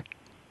back.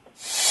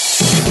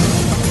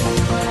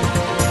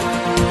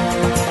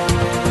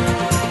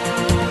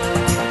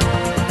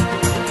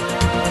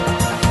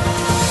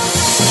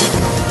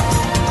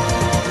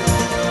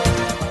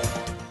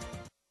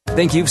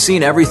 Think you've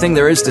seen everything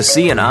there is to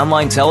see in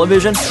online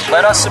television?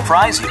 Let us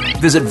surprise you.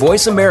 Visit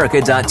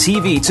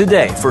voiceamerica.tv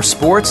today for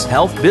sports,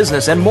 health,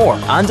 business, and more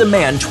on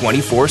demand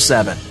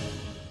 24/7.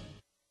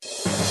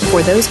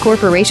 For those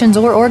corporations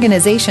or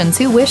organizations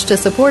who wish to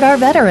support our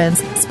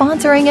veterans,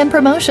 sponsoring and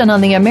promotion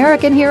on the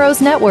American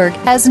Heroes Network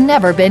has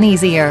never been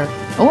easier.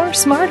 Or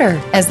smarter,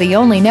 as the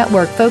only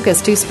network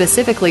focused to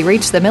specifically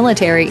reach the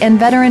military and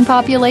veteran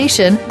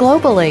population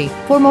globally.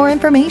 For more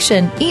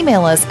information,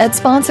 email us at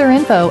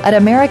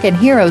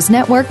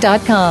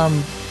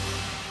sponsorinfo@AmericanHeroesNetwork.com.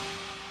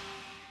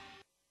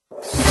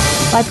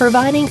 By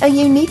providing a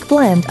unique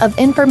blend of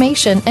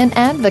information and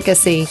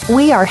advocacy,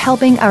 we are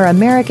helping our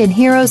American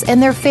heroes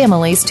and their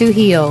families to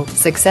heal,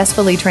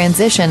 successfully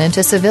transition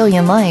into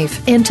civilian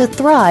life, and to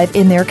thrive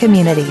in their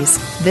communities.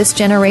 This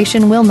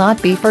generation will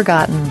not be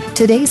forgotten.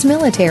 Today's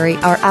military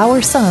are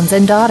our sons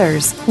and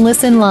daughters.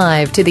 Listen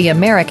live to the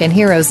American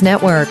Heroes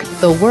Network,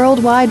 the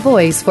worldwide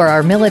voice for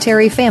our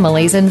military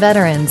families and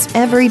veterans,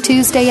 every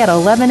Tuesday at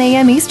 11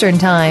 a.m. Eastern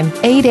Time,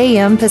 8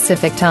 a.m.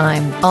 Pacific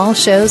Time. All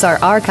shows are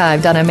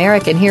archived on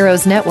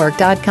AmericanHeroesNetwork.com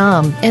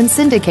and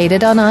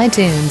syndicated on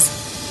iTunes.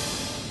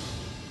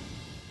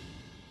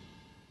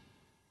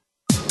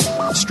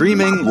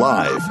 Streaming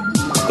live,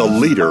 the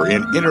leader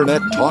in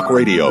Internet talk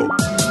radio,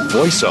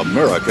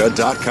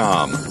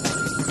 VoiceAmerica.com.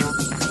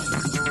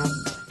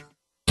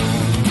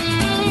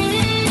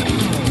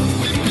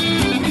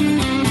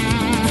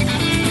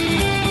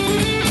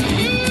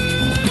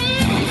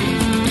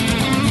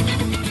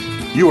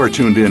 You are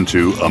tuned in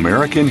to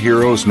American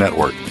Heroes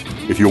Network.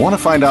 If you want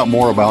to find out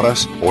more about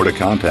us or to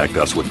contact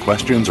us with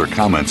questions or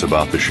comments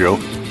about the show,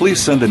 please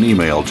send an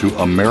email to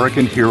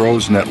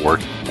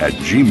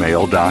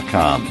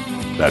AmericanHeroesNetwork@gmail.com.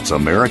 That's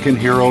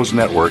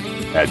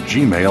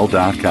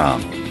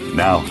AmericanHeroesNetwork@gmail.com.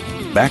 Now,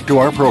 back to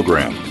our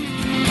program.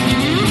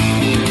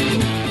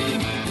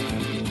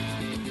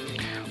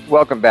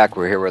 Welcome back.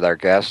 We're here with our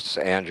guests,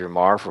 Andrew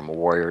Marr from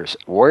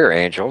Warrior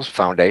Angels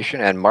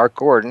Foundation and Mark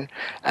Gordon,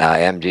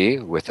 MD,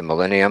 with the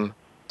Millennium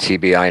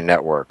TBI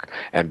Network.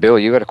 And Bill,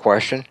 you got a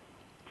question?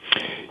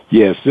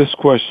 Yes, this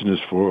question is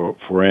for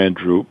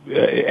Andrew.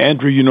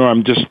 Andrew,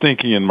 I'm just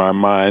thinking in my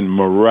mind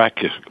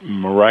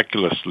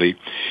miraculously,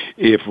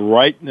 if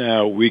right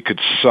now we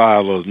could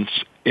silence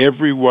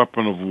every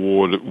weapon of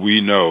war that we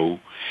know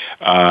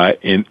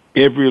in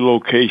every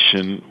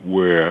location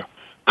where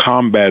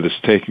combat is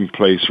taking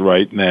place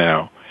right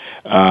now,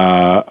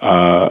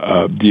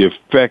 the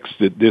effects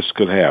that this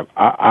could have.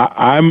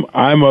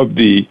 I'm of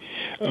the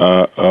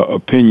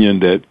opinion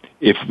that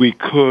if we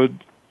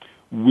could,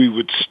 we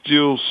would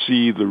still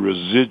see the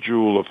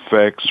residual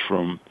effects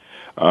from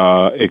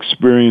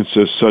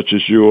experiences such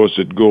as yours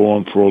that go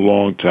on for a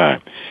long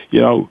time.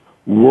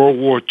 World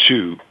War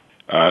II,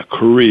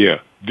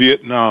 Korea,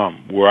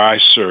 Vietnam, where I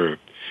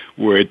served,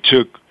 where it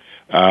took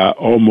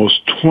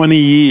almost 20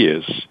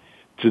 years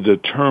to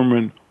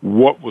determine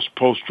what was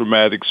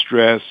post-traumatic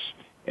stress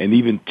and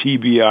even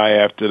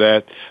TBI after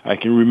that. I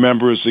can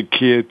remember as a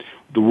kid,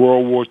 the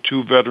World War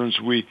II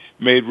veterans, we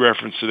made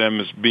reference to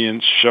them as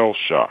being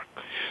shell-shocked.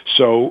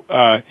 So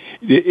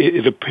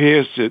it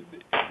appears that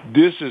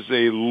this is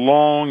a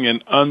long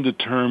and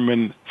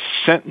undetermined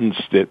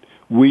sentence that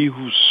we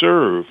who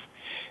serve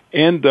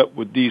end up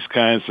with these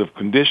kinds of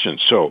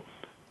conditions. So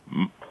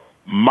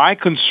my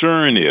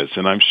concern is,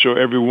 and I'm sure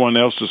everyone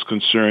else's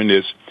concern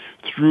is,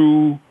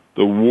 through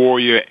the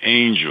Warrior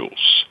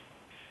Angels,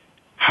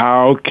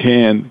 how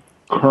can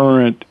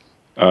current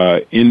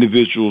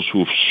individuals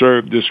who've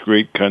served this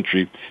great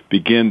country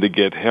begin to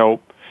get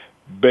help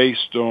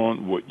based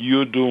on what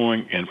you're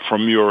doing and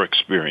from your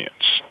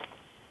experience?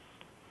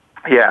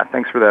 Yeah,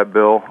 thanks for that,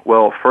 Bill.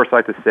 Well, first I'd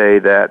like to say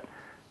that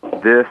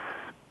this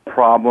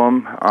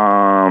problem,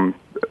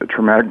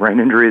 traumatic brain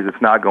injuries,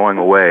 it's not going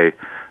away.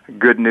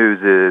 Good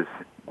news is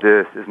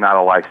this is not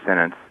a life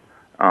sentence.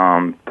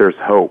 There's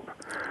hope.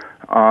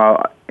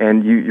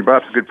 And you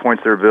brought up some good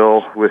points there,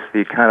 Bill, with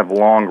the kind of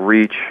long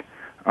reach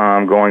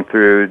going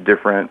through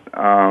different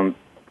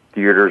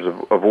theaters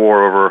of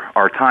war over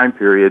our time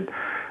period.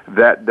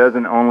 That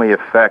doesn't only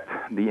affect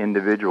the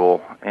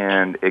individual,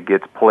 and it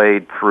gets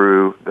played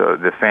through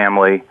the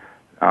family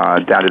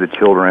down to the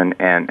children,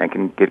 and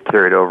can get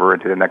carried over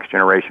into the next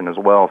generation as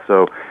well.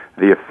 So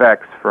the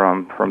effects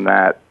from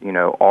that,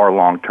 are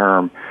long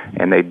term,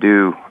 and they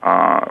do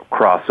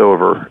cross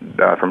over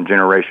from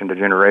generation to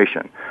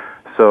generation.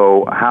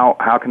 So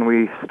how can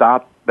we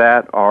stop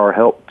that or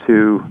help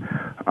to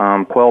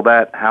quell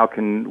that? How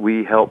can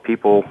we help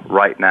people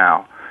right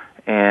now?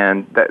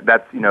 And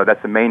that's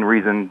the main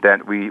reason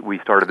that we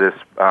started this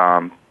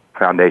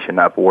foundation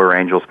up.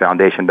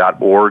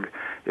 WarriorAngelsFoundation.org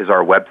is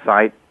our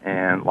website,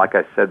 and like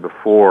I said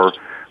before,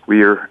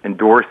 we are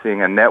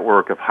endorsing a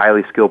network of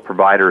highly skilled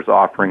providers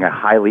offering a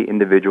highly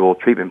individual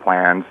treatment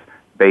plans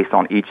based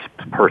on each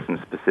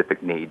person's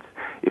specific needs.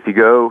 If you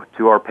go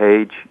to our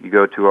page, you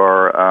go to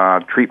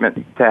our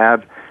treatment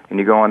tab, and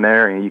you go in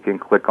there and you can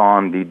click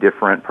on the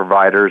different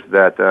providers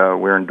that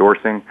we're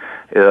endorsing.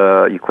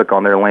 You click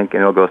on their link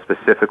and it'll go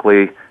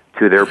specifically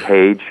to their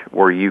page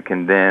where you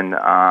can then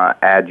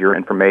add your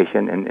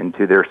information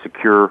into their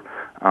secure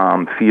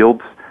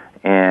fields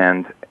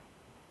and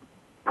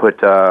put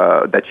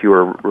that you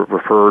are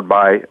referred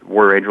by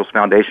Warrior Angels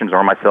Foundations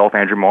or myself,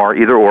 Andrew Marr,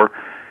 either or,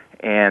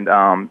 and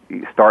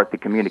start the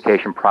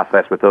communication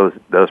process with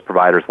those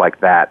providers like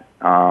that.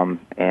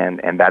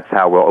 And that's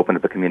how we'll open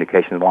up the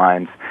communication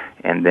lines.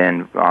 And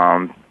then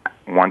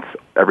once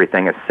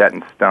everything is set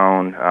in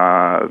stone,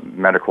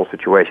 medical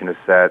situation is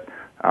set,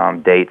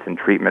 dates and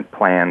treatment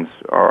plans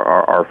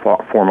are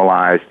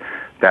formalized,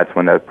 that's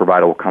when the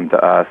provider will come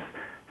to us,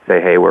 say,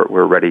 hey,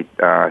 we're ready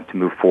to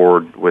move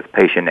forward with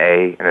patient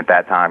A, and at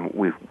that time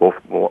we'll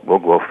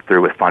go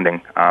through with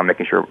funding,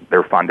 making sure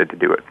they're funded to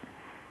do it.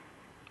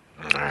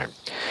 All right.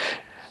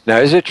 Now,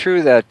 is it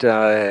true that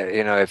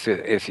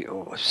if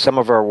some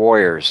of our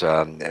warriors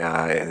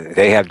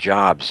they have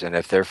jobs, and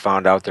if they're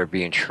found out they're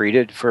being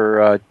treated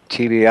for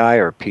TBI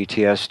or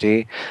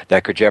PTSD,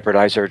 that could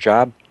jeopardize their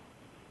job?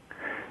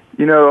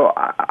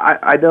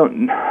 I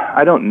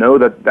don't know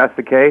that that's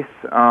the case.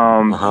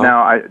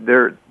 Now,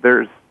 there's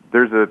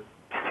a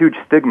huge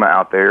stigma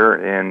out there,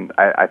 and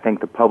I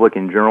think the public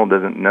in general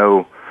doesn't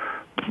know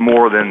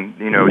more than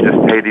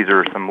just hey, these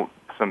are some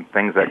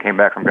things that came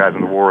back from guys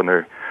in the war, and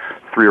they're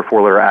 3 or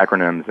 4 letter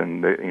acronyms,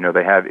 and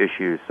they have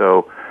issues.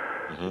 So,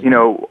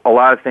 a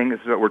lot of things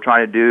that we're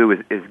trying to do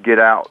is get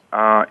out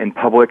in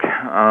public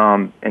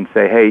and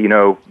say, hey,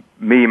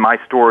 my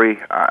story,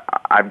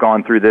 I've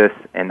gone through this,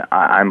 and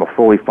I'm a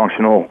fully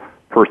functional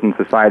person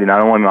in society.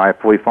 Not only am I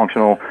fully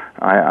functional,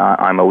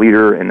 I'm a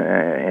leader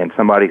and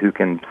somebody who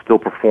can still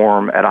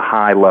perform at a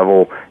high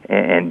level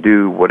and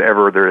do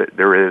whatever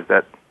there is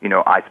that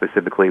I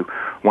specifically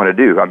want to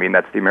do. I mean,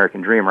 that's the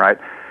American dream, right?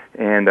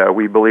 And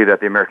we believe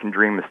that the American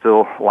dream is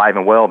still alive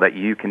and well, that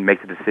you can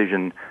make the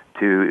decision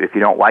to, if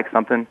you don't like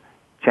something,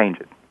 change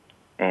it.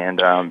 And,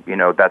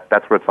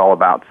 that's what it's all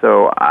about.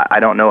 So I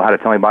don't know how to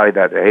tell anybody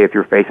that, hey, if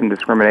you're facing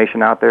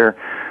discrimination out there,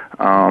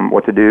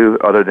 what to do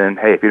other than,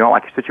 hey, if you don't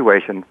like your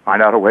situation,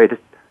 find out a way to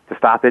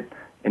stop it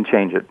and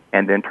change it,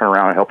 and then turn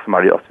around and help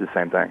somebody else do the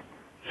same thing.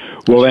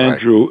 Well,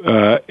 Andrew,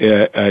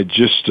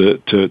 just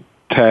to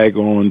tag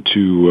on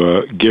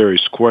to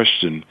Gary's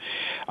question,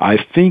 I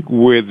think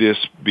where this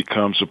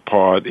becomes a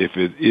part, if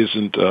it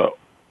isn't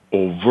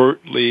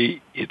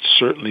overtly, it's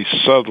certainly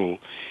subtle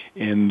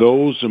in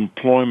those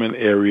employment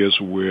areas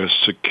where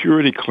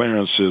security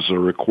clearances are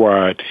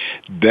required.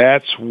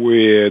 That's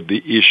where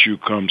the issue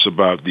comes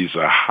about. These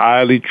are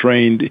highly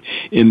trained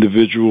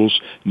individuals,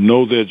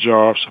 know their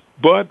jobs,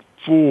 but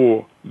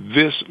for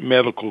this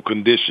medical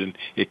condition,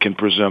 it can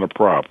present a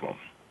problem.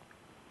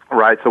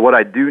 Right. So what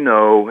I do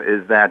know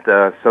is that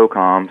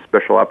SOCOM,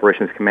 Special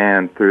Operations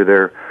Command, through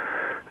the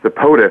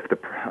POTF, the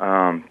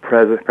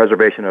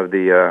Preservation of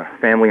the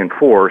Family and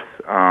Force,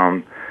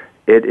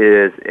 it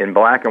is in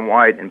black and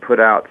white and put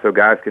out so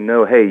guys can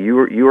know, hey,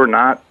 you are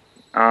not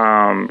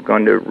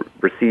going to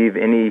receive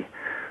any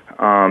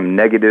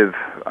negative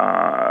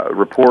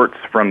reports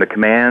from the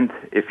command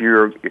if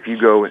you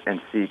go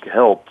and seek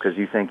help because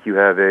you think you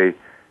have an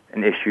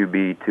issue,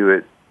 be to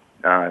it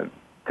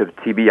to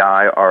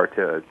TBI or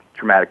to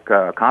traumatic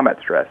combat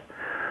stress,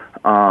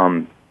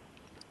 and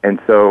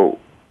so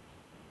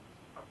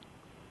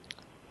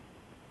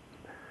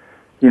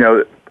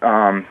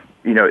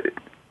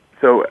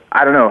so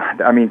I don't know.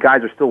 I mean,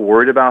 guys are still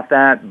worried about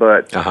that,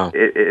 but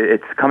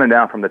it's coming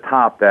down from the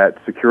top that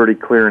security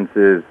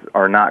clearances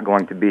are not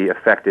going to be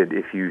affected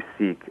if you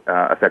seek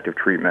effective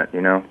treatment.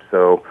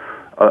 So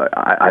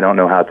I don't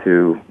know how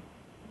to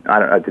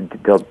I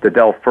don't know, to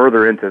delve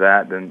further into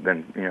that than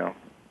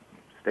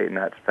stating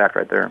that fact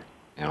right there.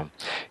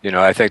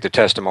 I think the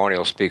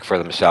testimonials speak for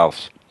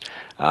themselves.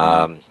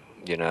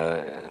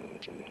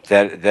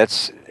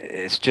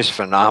 It's just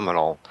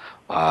phenomenal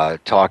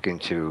talking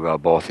to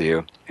both of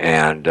you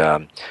and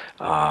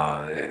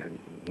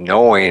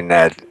knowing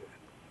that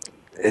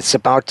it's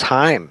about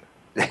time.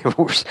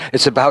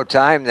 It's about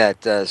time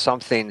that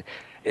something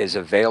is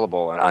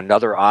available,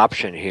 another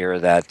option here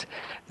that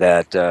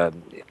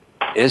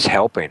is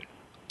helping.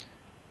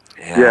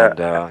 And,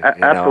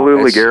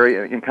 absolutely,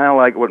 Gary. And kind of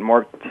like what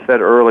Mark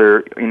said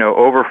earlier,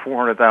 over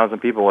 400,000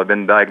 people have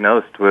been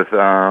diagnosed with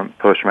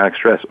post-traumatic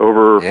stress.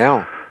 Over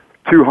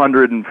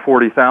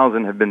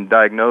 240,000 have been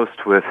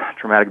diagnosed with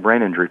traumatic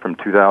brain injury from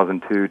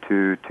 2002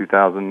 to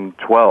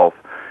 2012.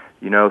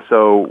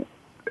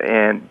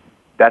 And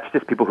that's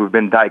just people who've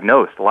been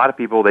diagnosed. A lot of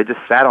people, they just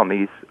sat on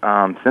these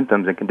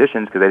symptoms and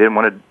conditions because they didn't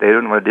want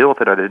to deal with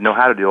it, or they didn't know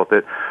how to deal with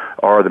it,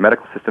 or the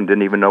medical system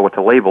didn't even know what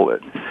to label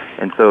it.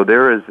 And so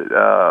there is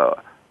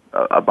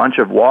a bunch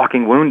of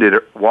walking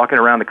wounded walking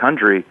around the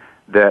country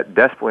that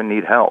desperately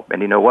need help.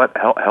 And you know what?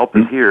 Help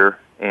is here,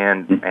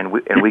 and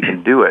we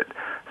can do it.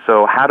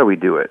 So how do we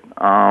do it?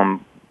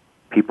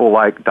 People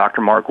like Dr.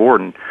 Mark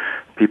Gordon,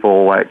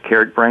 people like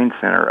Carrick Brain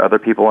Center, other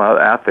people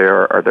out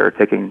there are there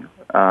taking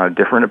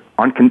different,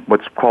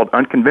 what's called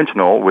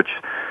unconventional, which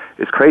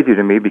is crazy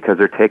to me because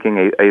they're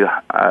taking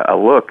a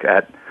look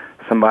at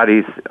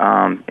somebody's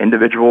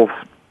individual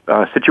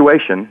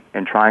situation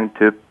and trying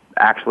to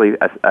actually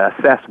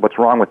assess what's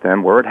wrong with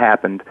them, where it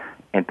happened,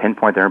 and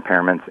pinpoint their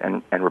impairments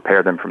and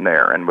repair them from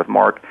there. And with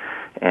Mark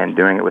and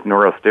doing it with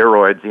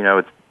neurosteroids,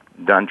 it's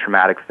done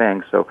traumatic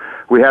things. So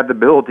we have the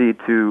ability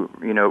to,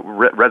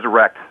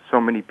 resurrect so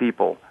many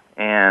people.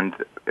 And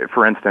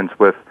for instance,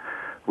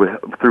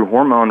 through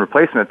hormone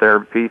replacement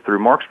therapy, through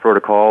Mark's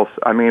protocols,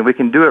 we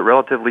can do it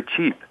relatively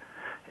cheap.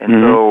 And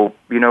so,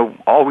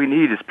 all we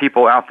need is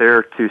people out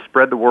there to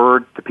spread the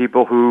word to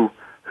people who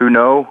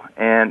know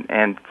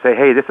and say,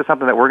 hey, this is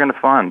something that we're going to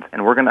fund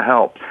and we're going to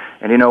help.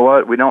 And you know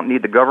what? We don't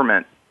need the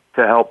government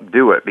to help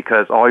do it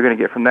because all you're going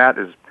to get from that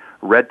is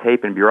red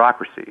tape and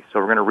bureaucracy. So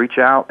we're going to reach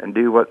out and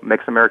do what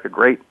makes America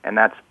great, and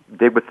that's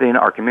dig within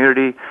our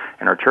community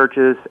and our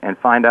churches and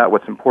find out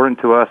what's important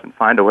to us and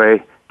find a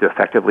way to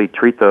effectively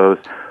treat those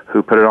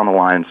who put it on the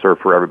line and serve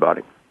for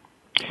everybody.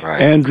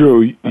 Right.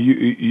 Andrew,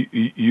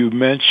 you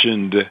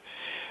mentioned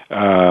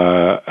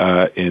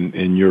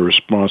in your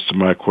response to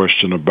my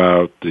question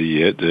about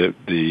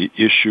the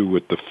issue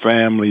with the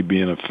family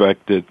being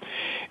affected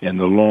and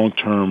the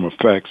long-term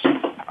effects.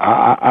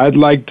 I'd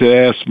like to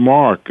ask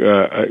Mark,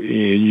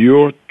 in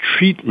your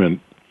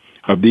treatment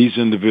of these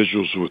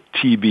individuals with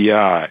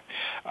TBI,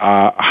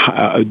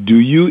 do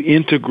you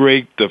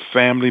integrate the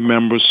family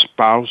members,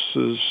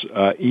 spouses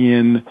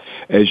in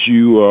as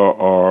you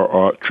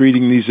are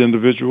treating these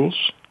individuals?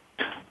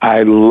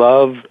 I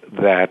love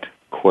that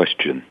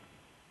question.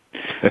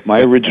 My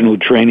original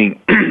training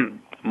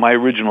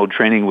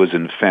was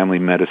in family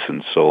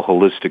medicine, so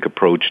holistic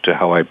approach to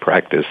how I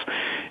practice.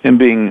 And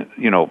being,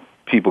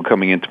 people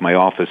coming into my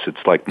office,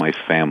 it's like my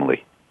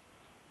family.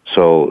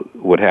 So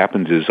what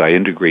happens is I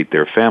integrate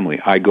their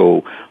family.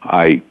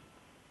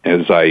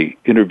 As I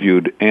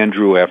interviewed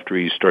Andrew after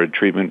he started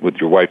treatment with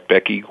your wife,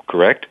 Becky,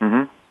 correct?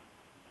 Mm-hmm.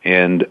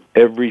 And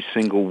every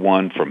single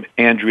one from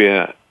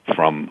Andrea,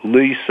 from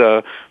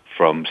Lisa,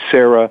 from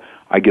Sarah,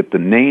 I get the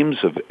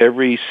names of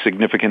every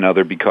significant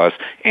other because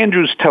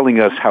Andrew's telling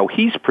us how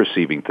he's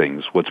perceiving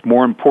things. What's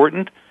more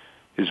important,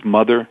 his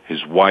mother,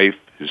 his wife,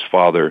 his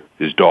father,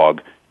 his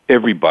dog,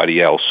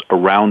 everybody else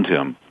around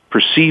him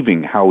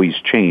perceiving how he's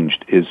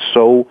changed is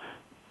so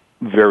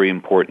very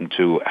important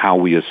to how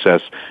we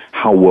assess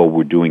how well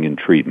we're doing in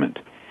treatment.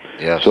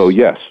 Yes. So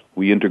yes,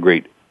 we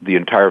integrate the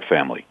entire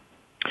family.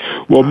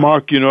 Well,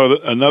 Mark,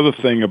 another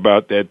thing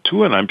about that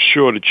too, and I'm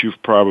sure that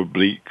you've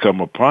probably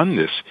come upon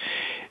this,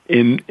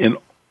 in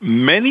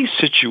many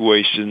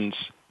situations,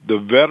 the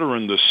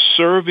veteran, the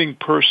serving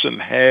person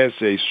has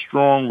a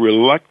strong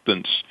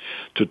reluctance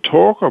to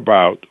talk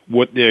about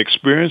what their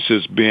experience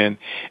has been,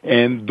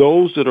 and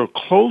those that are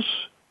close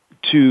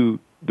to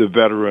the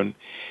veteran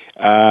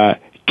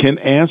can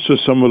answer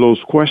some of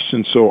those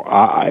questions. So,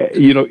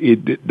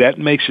 that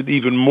makes it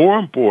even more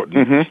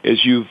important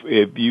as you've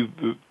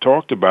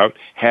talked about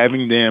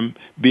having them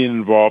being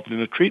involved in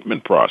the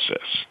treatment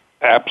process.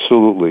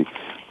 Absolutely.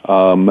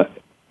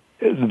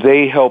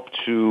 They help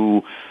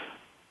to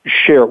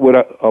share.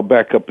 I'll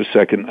back up a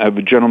second. I have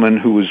a gentleman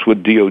who was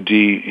with DOD.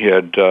 He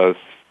had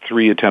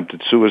 3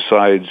 attempted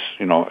suicides,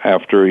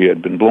 after he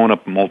had been blown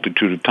up a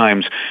multitude of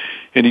times.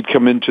 And he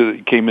came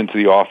into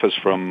the office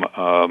from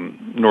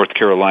North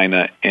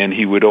Carolina, and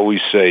he would always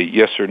say,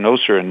 yes or no,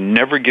 sir, and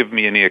never give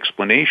me any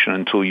explanation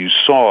until you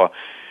saw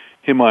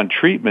him on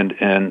treatment.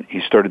 And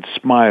he started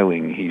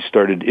smiling. He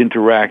started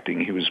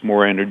interacting. He was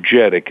more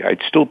energetic.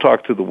 I'd still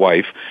talk to the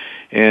wife,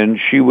 and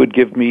she would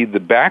give me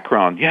the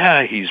background.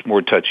 Yeah, he's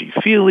more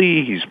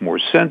touchy-feely. He's more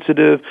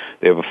sensitive.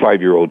 They have a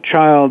 5-year-old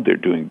child. They're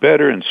doing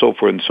better, and so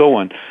forth and so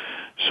on.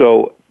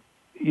 So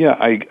Yeah,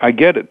 I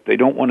get it. They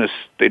don't want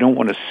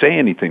to say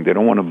anything. They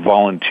don't want to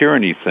volunteer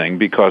anything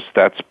because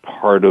that's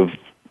part of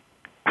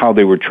how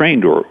they were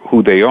trained or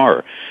who they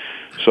are.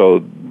 So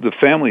the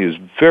family is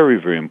very,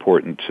 very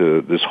important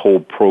to this whole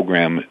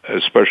program,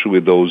 especially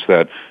with those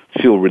that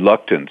feel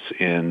reluctance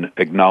in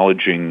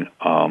acknowledging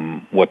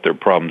what their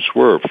problems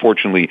were.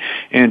 Fortunately,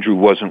 Andrew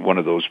wasn't one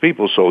of those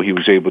people, so he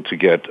was able to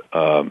get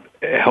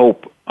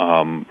help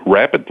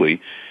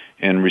rapidly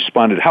and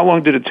responded. How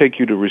long did it take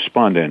you to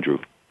respond, Andrew?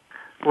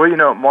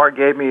 Well, Mark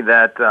gave me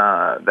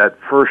that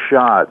first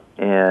shot,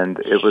 and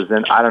it was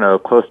in, I don't know,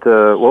 close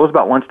to, it was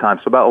about lunchtime,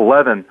 so about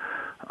 11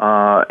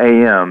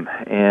 a.m.,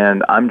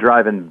 and I'm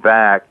driving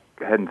back,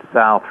 heading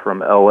south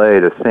from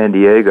L.A. to San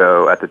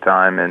Diego at the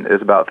time, and it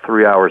was about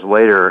 3 hours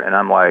later, and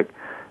I'm like,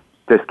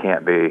 this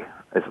can't be.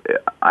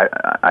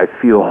 I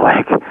feel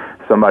like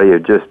somebody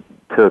had just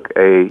took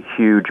a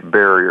huge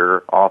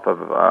barrier off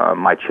of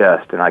my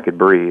chest, and I could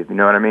breathe. You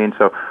know what I mean?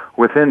 So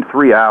within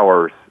 3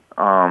 hours,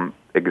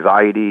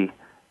 anxiety,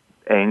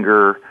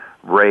 anger,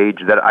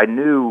 rage that I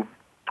knew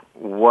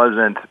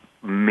wasn't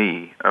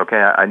me. Okay,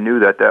 I knew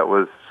that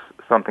was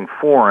something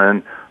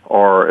foreign,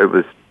 or it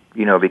was,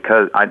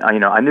 because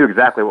I knew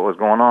exactly what was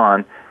going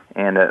on,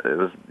 and it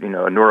was, a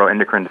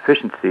neuroendocrine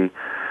deficiency.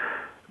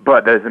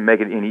 But that doesn't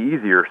make it any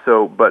easier.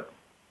 So, but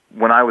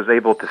when I was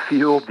able to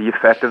feel the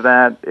effect of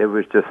that, it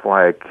was just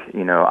like,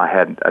 I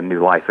had a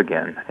new life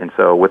again. And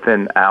so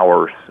within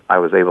hours, I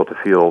was able to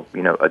feel,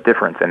 a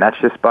difference, and that's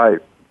just by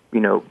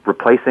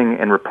replacing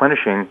and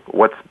replenishing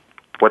what's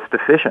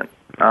deficient,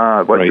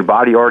 what your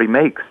body already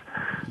makes.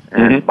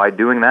 And by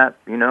doing that,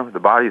 the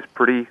body is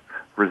pretty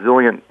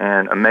resilient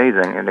and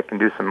amazing, and it can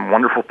do some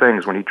wonderful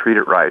things when you treat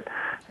it right.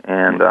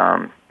 And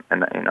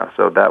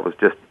so that was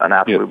just an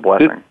absolute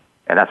blessing.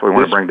 And that's what we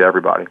want to bring to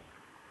everybody.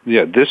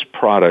 Yeah, this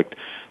product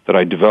that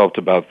I developed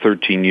about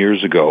 13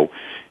 years ago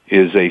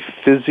is a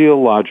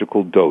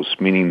physiological dose,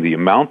 meaning the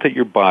amount that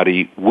your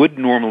body would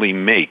normally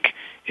make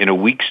in a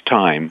week's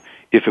time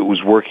if it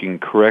was working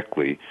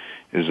correctly,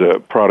 is a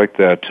product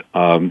that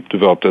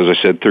developed, as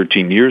I said,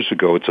 13 years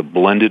ago. It's a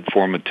blended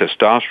form of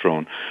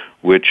testosterone,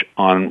 which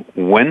on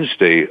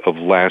Wednesday of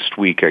last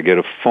week, I get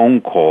a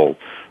phone call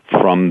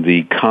from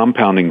the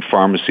compounding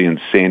pharmacy in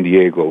San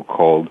Diego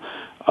called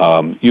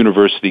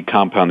University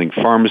Compounding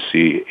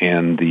Pharmacy,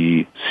 and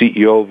the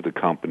CEO of the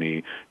company,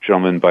 a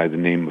gentleman by the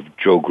name of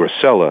Joe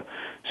Gracella,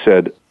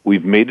 said,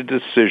 "We've made a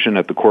decision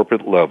at the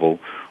corporate level.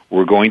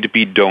 We're going to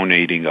be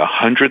donating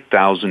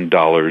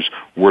 $100,000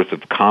 worth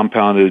of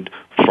compounded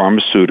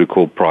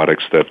pharmaceutical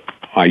products that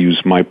I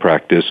use in my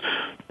practice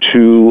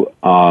to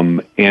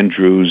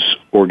Andrew's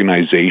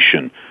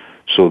organization,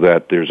 so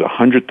that there's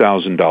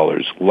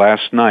 $100,000.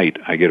 Last night,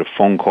 I get a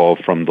phone call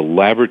from the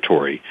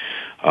laboratory,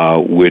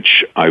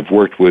 which I've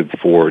worked with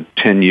for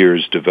 10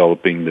 years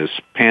developing this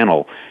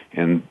panel,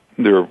 and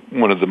they're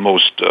one of the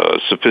most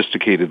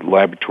sophisticated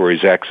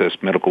laboratories, Access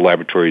Medical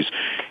Laboratories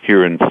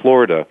here in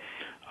Florida.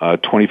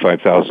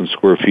 25,000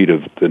 square feet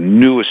of the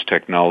newest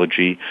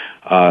technology.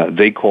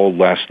 They called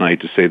last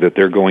night to say that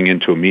they're going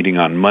into a meeting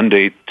on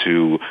Monday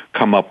to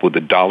come up with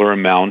a dollar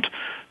amount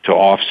to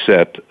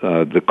offset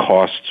the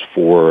costs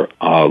for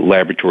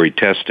laboratory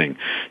testing.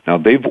 Now,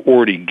 they've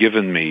already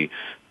given me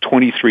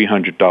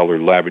 $2,300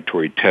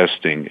 laboratory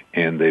testing,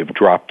 and they've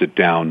dropped it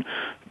down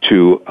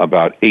to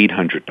about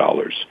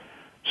 $800.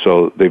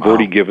 So they've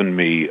already given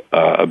me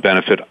a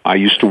benefit. I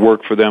used to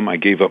work for them. I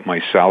gave up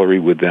my salary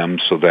with them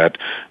so that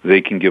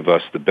they can give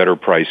us the better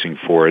pricing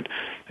for it.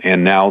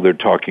 And now they're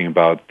talking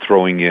about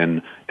throwing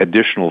in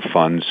additional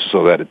funds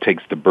so that it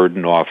takes the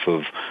burden off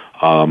of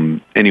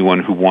anyone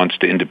who wants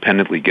to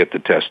independently get the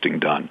testing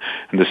done.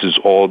 And this is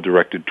all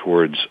directed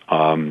towards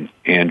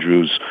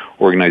Andrew's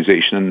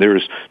organization. And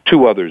there's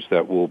two others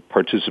that will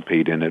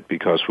participate in it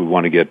because we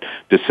want to get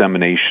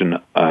dissemination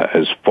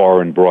as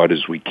far and broad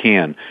as we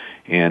can.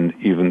 And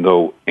even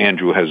though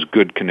Andrew has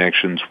good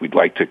connections, we'd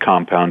like to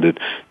compound it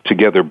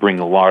together, bring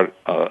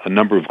a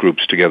number of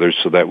groups together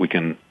so that we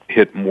can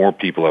hit more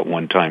people at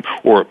one time,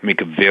 or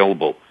make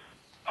available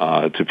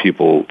to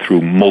people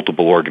through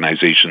multiple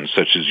organizations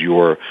such as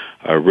your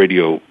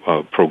radio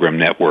program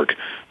network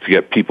to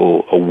get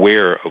people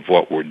aware of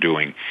what we're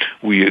doing.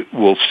 We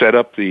will set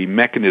up the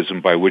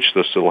mechanism by which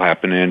this will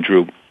happen,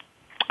 Andrew.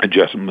 A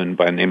gentleman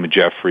by the name of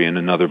Jeffrey and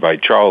another by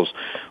Charles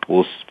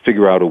will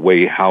figure out a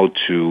way how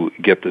to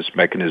get this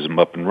mechanism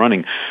up and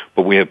running.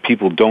 But we have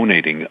people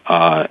donating.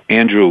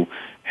 Andrew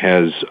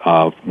has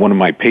one of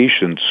my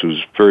patients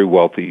who's very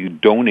wealthy who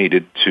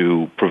donated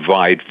to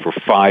provide for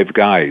 5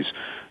 guys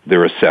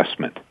their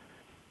assessment.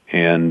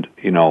 And,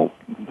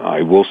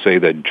 I will say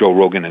that Joe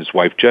Rogan and his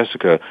wife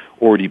Jessica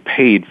already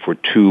paid for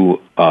 2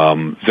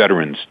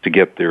 veterans to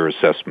get their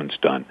assessments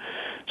done.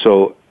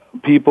 So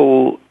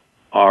people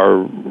are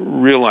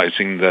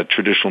realizing that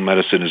traditional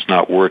medicine is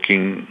not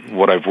working,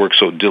 what I've worked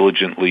so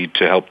diligently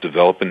to help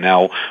develop, and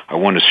now I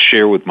want to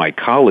share with my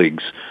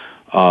colleagues,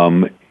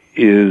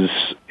 is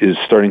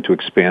starting to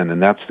expand,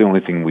 and that's the only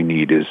thing we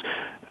need is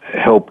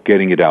help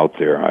getting it out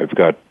there. I've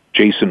got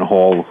Jason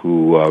Hall,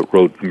 who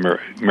wrote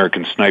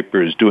American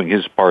Sniper, is doing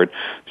his part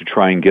to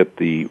try and get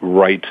the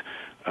right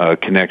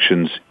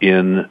connections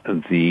in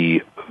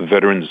the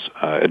Veterans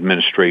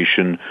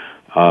Administration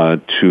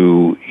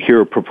to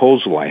hear a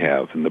proposal I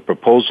have. And the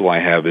proposal I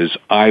have is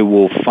I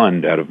will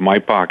fund out of my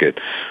pocket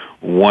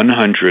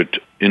 100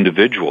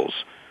 individuals,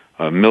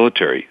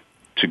 military,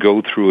 to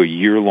go through a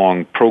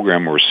year-long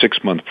program or a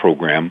 6-month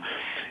program,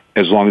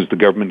 as long as the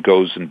government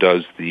goes and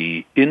does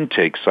the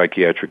intake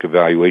psychiatric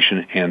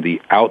evaluation and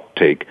the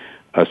outtake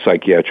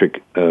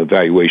psychiatric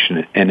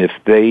evaluation. And if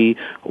they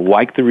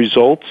like the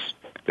results,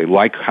 they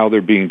like how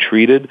they're being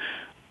treated,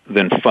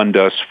 then fund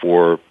us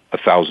for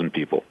 1,000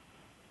 people.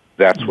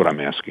 That's what I'm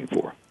asking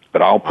for.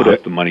 But I'll put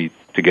up the money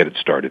to get it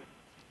started.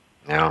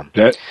 Yeah,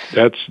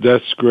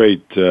 that's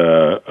great,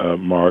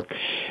 Mark.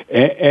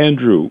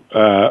 Andrew,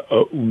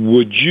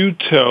 would you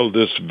tell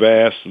this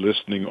vast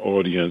listening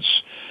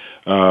audience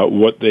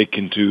what they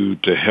can do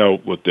to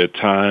help with their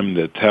time,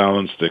 their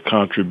talents, their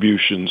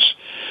contributions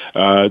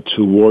to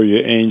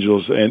Warrior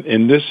Angels?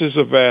 And this is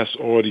a vast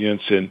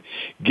audience, and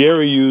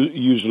Gary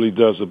usually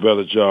does a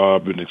better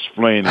job in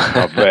explaining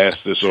how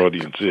vast this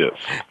audience is.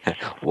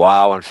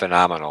 Wow, and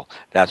phenomenal.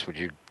 That's what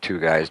you two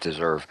guys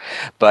deserve.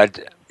 But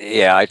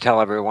yeah, I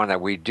tell everyone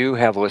that we do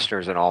have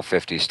listeners in all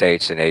 50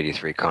 states and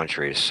 83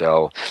 countries.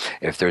 So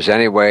if there's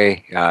any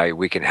way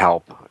we can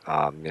help,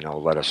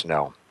 let us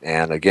know.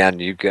 And again,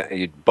 you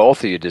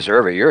both of you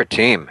deserve it. You're a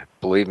team.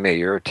 Believe me,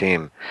 you're a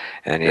team.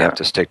 And you have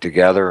to stick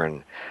together.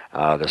 And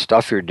the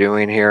stuff you're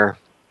doing here,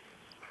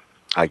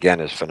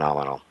 again, is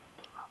phenomenal.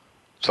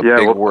 It's a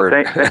big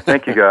word.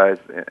 Thank you, guys.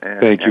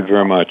 Thank you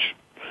very much.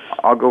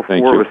 I'll go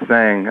forward with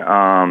saying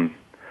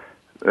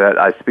that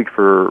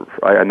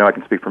I know I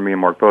can speak for me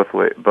and Mark both,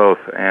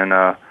 and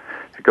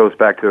it goes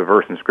back to a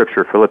verse in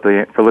Scripture,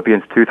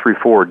 Philippians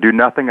 2:3-4. Do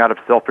nothing out of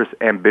selfish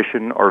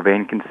ambition or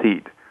vain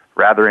conceit.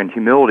 Rather, in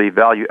humility,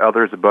 value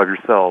others above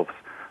yourselves,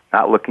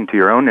 not looking to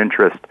your own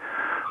interest,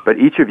 but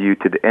each of you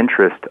to the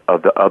interest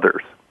of the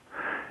others.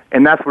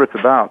 And that's what it's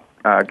about,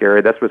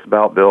 Gary. That's what it's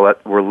about, Bill.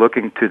 That we're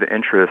looking to the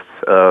interests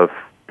of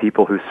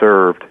people who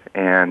served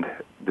and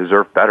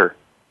deserve better.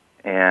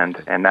 And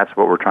that's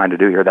what we're trying to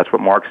do here. That's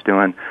what Mark's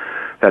doing.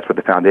 That's what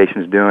the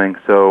foundation is doing.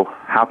 So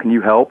how can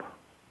you help?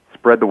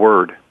 Spread the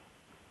word.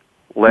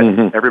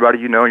 Let everybody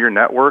you know in your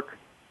network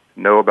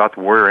know about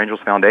the Warrior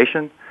Angels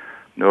Foundation,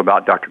 know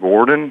about Dr.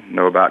 Gordon,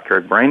 know about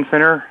Carrick Brain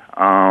Center,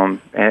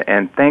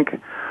 and think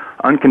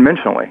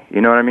unconventionally. You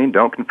know what I mean?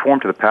 Don't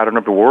conform to the pattern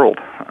of the world.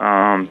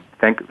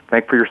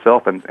 Think for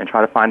yourself and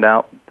try to find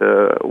out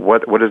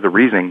what is the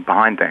reasoning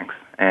behind things.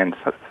 And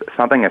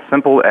something as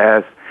simple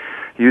as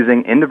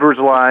using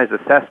individualized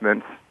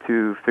assessments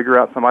to figure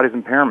out somebody's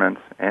impairments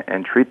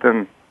and treat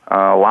them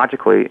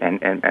logically,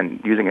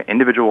 and using an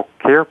individual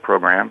care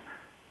program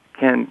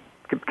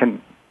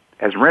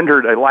has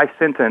rendered a life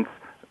sentence,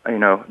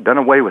 done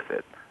away with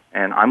it.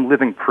 And I'm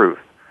living proof.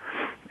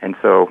 And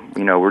so,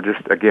 we're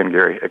just, again,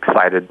 Gary,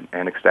 excited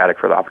and ecstatic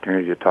for the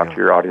opportunity to talk to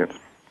your audience.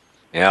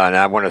 Yeah, and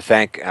I want to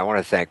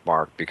thank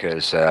Mark,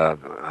 because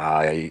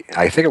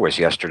I think it was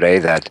yesterday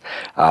that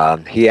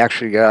he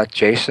actually got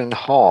Jason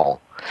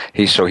Hall.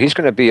 He's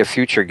going to be a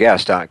future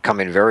guest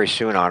coming very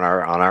soon on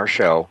our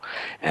show,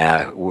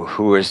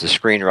 who is the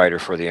screenwriter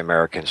for The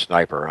American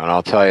Sniper. And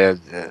I'll tell you,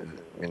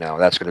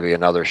 that's going to be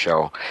another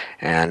show.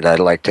 And I'd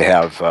like to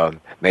have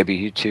maybe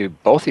you two,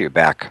 both of you,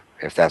 back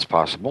if that's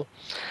possible.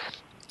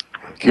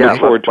 Look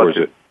forward towards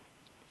it.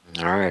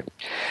 All right.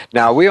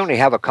 Now, we only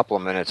have a couple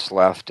of minutes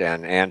left,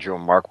 and Andrew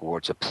and Mark,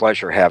 it's a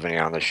pleasure having you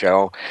on the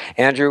show.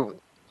 Andrew,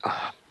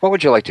 what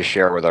would you like to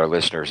share with our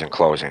listeners in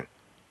closing?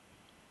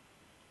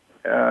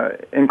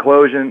 In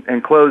closing,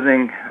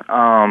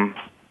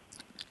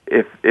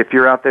 if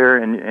you're out there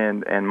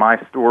and my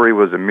story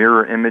was a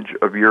mirror image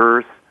of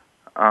yours,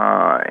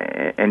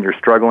 and you're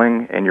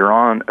struggling and you're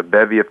on a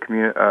bevy of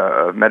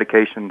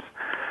medications,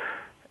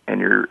 and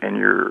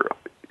you're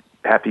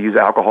have to use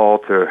alcohol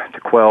to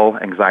quell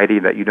anxiety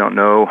that you don't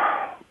know,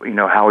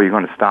 how are you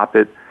going to stop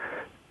it?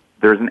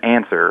 There's an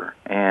answer,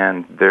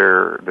 and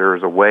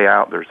there's a way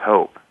out. There's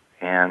hope,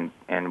 and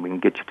we can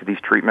get you to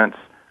these treatments.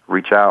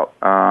 Reach out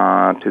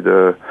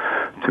to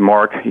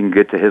Mark. You can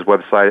get to his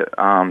website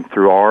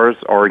through ours,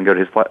 or you can go to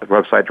his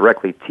website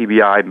directly,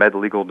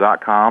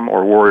 tbimedlegal.com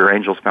or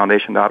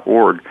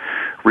warriorangelsfoundation.org.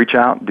 Reach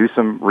out, do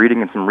some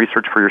reading and some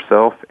research for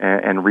yourself,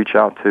 and reach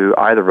out to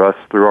either of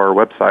us through our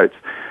websites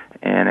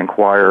and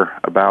inquire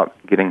about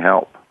getting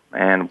help.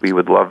 And we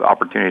would love the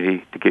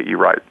opportunity to get you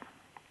right.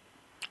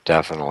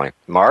 Definitely.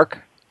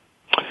 Mark?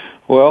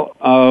 Well,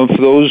 for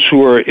those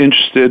who are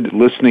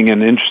listening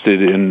and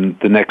interested in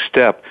the next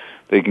step,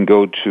 they can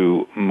go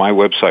to my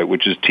website,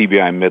 which is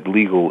TBI Med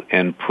Legal,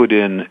 and put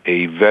in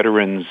a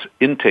veterans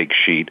intake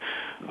sheet,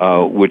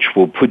 which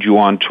will put you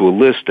onto a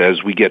list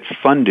as we get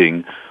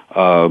funding.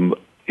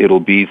 It'll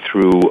be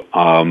through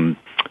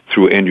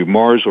Andrew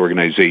Marr's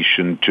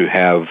organization to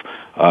have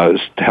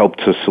help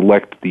to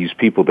select these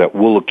people that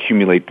will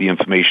accumulate the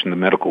information, the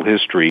medical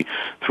history,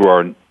 through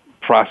our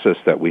process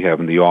that we have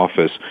in the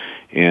office,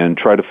 and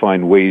try to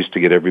find ways to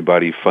get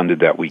everybody funded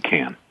that we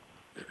can.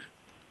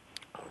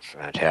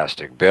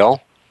 Fantastic.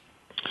 Bill?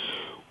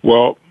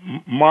 Well,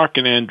 Mark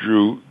and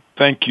Andrew,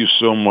 thank you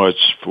so much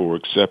for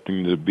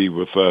accepting to be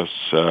with us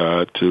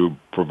to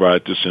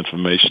provide this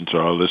information to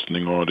our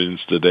listening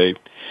audience today.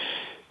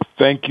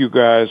 Thank you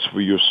guys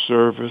for your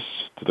service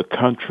to the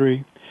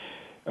country.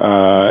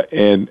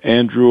 And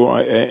Andrew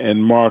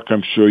and Mark,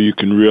 I'm sure you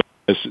can realize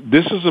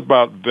this is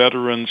about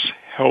veterans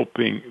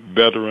helping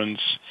veterans,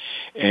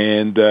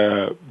 and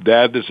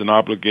that is an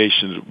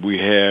obligation that we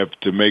have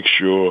to make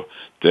sure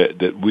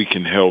that we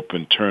can help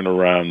and turn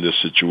around this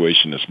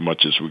situation as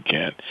much as we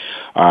can.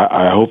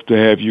 I hope to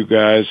have you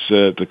guys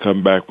to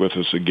come back with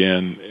us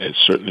again. It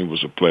certainly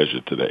was a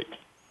pleasure today.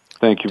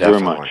 Thank you very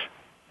much.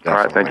 Definitely. All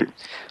right, thank you.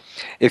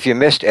 If you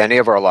missed any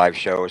of our live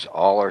shows,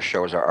 all our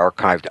shows are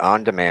archived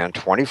on demand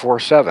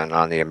 24/7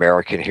 on the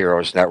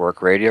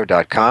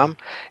AmericanHeroesNetworkRadio.com.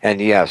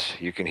 And yes,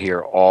 you can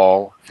hear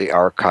all the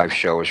archive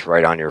shows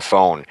right on your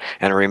phone.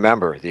 And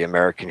remember, the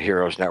American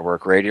Heroes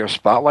Network Radio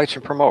spotlights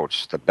and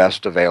promotes the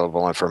best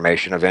available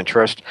information of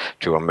interest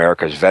to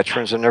America's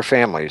veterans and their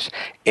families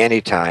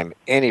anytime,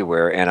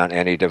 anywhere, and on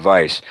any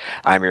device.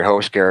 I'm your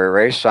host, Gary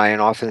Ray,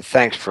 signing off, and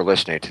thanks for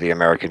listening to the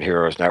American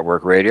Heroes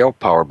Network Radio,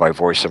 powered by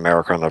Voice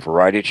America on the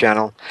Variety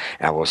Channel,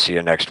 and we'll see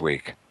you next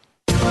week.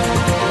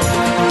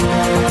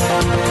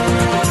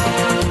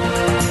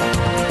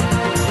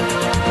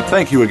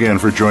 Thank you again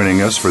for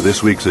joining us for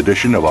this week's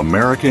edition of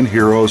American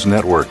Heroes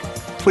Network.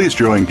 Please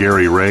join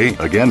Gary Ray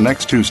again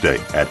next Tuesday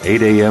at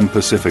 8 a.m.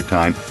 Pacific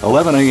Time,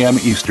 11 a.m.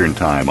 Eastern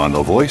Time on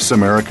the Voice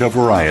America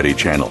Variety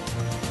Channel.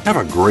 Have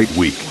a great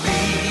week.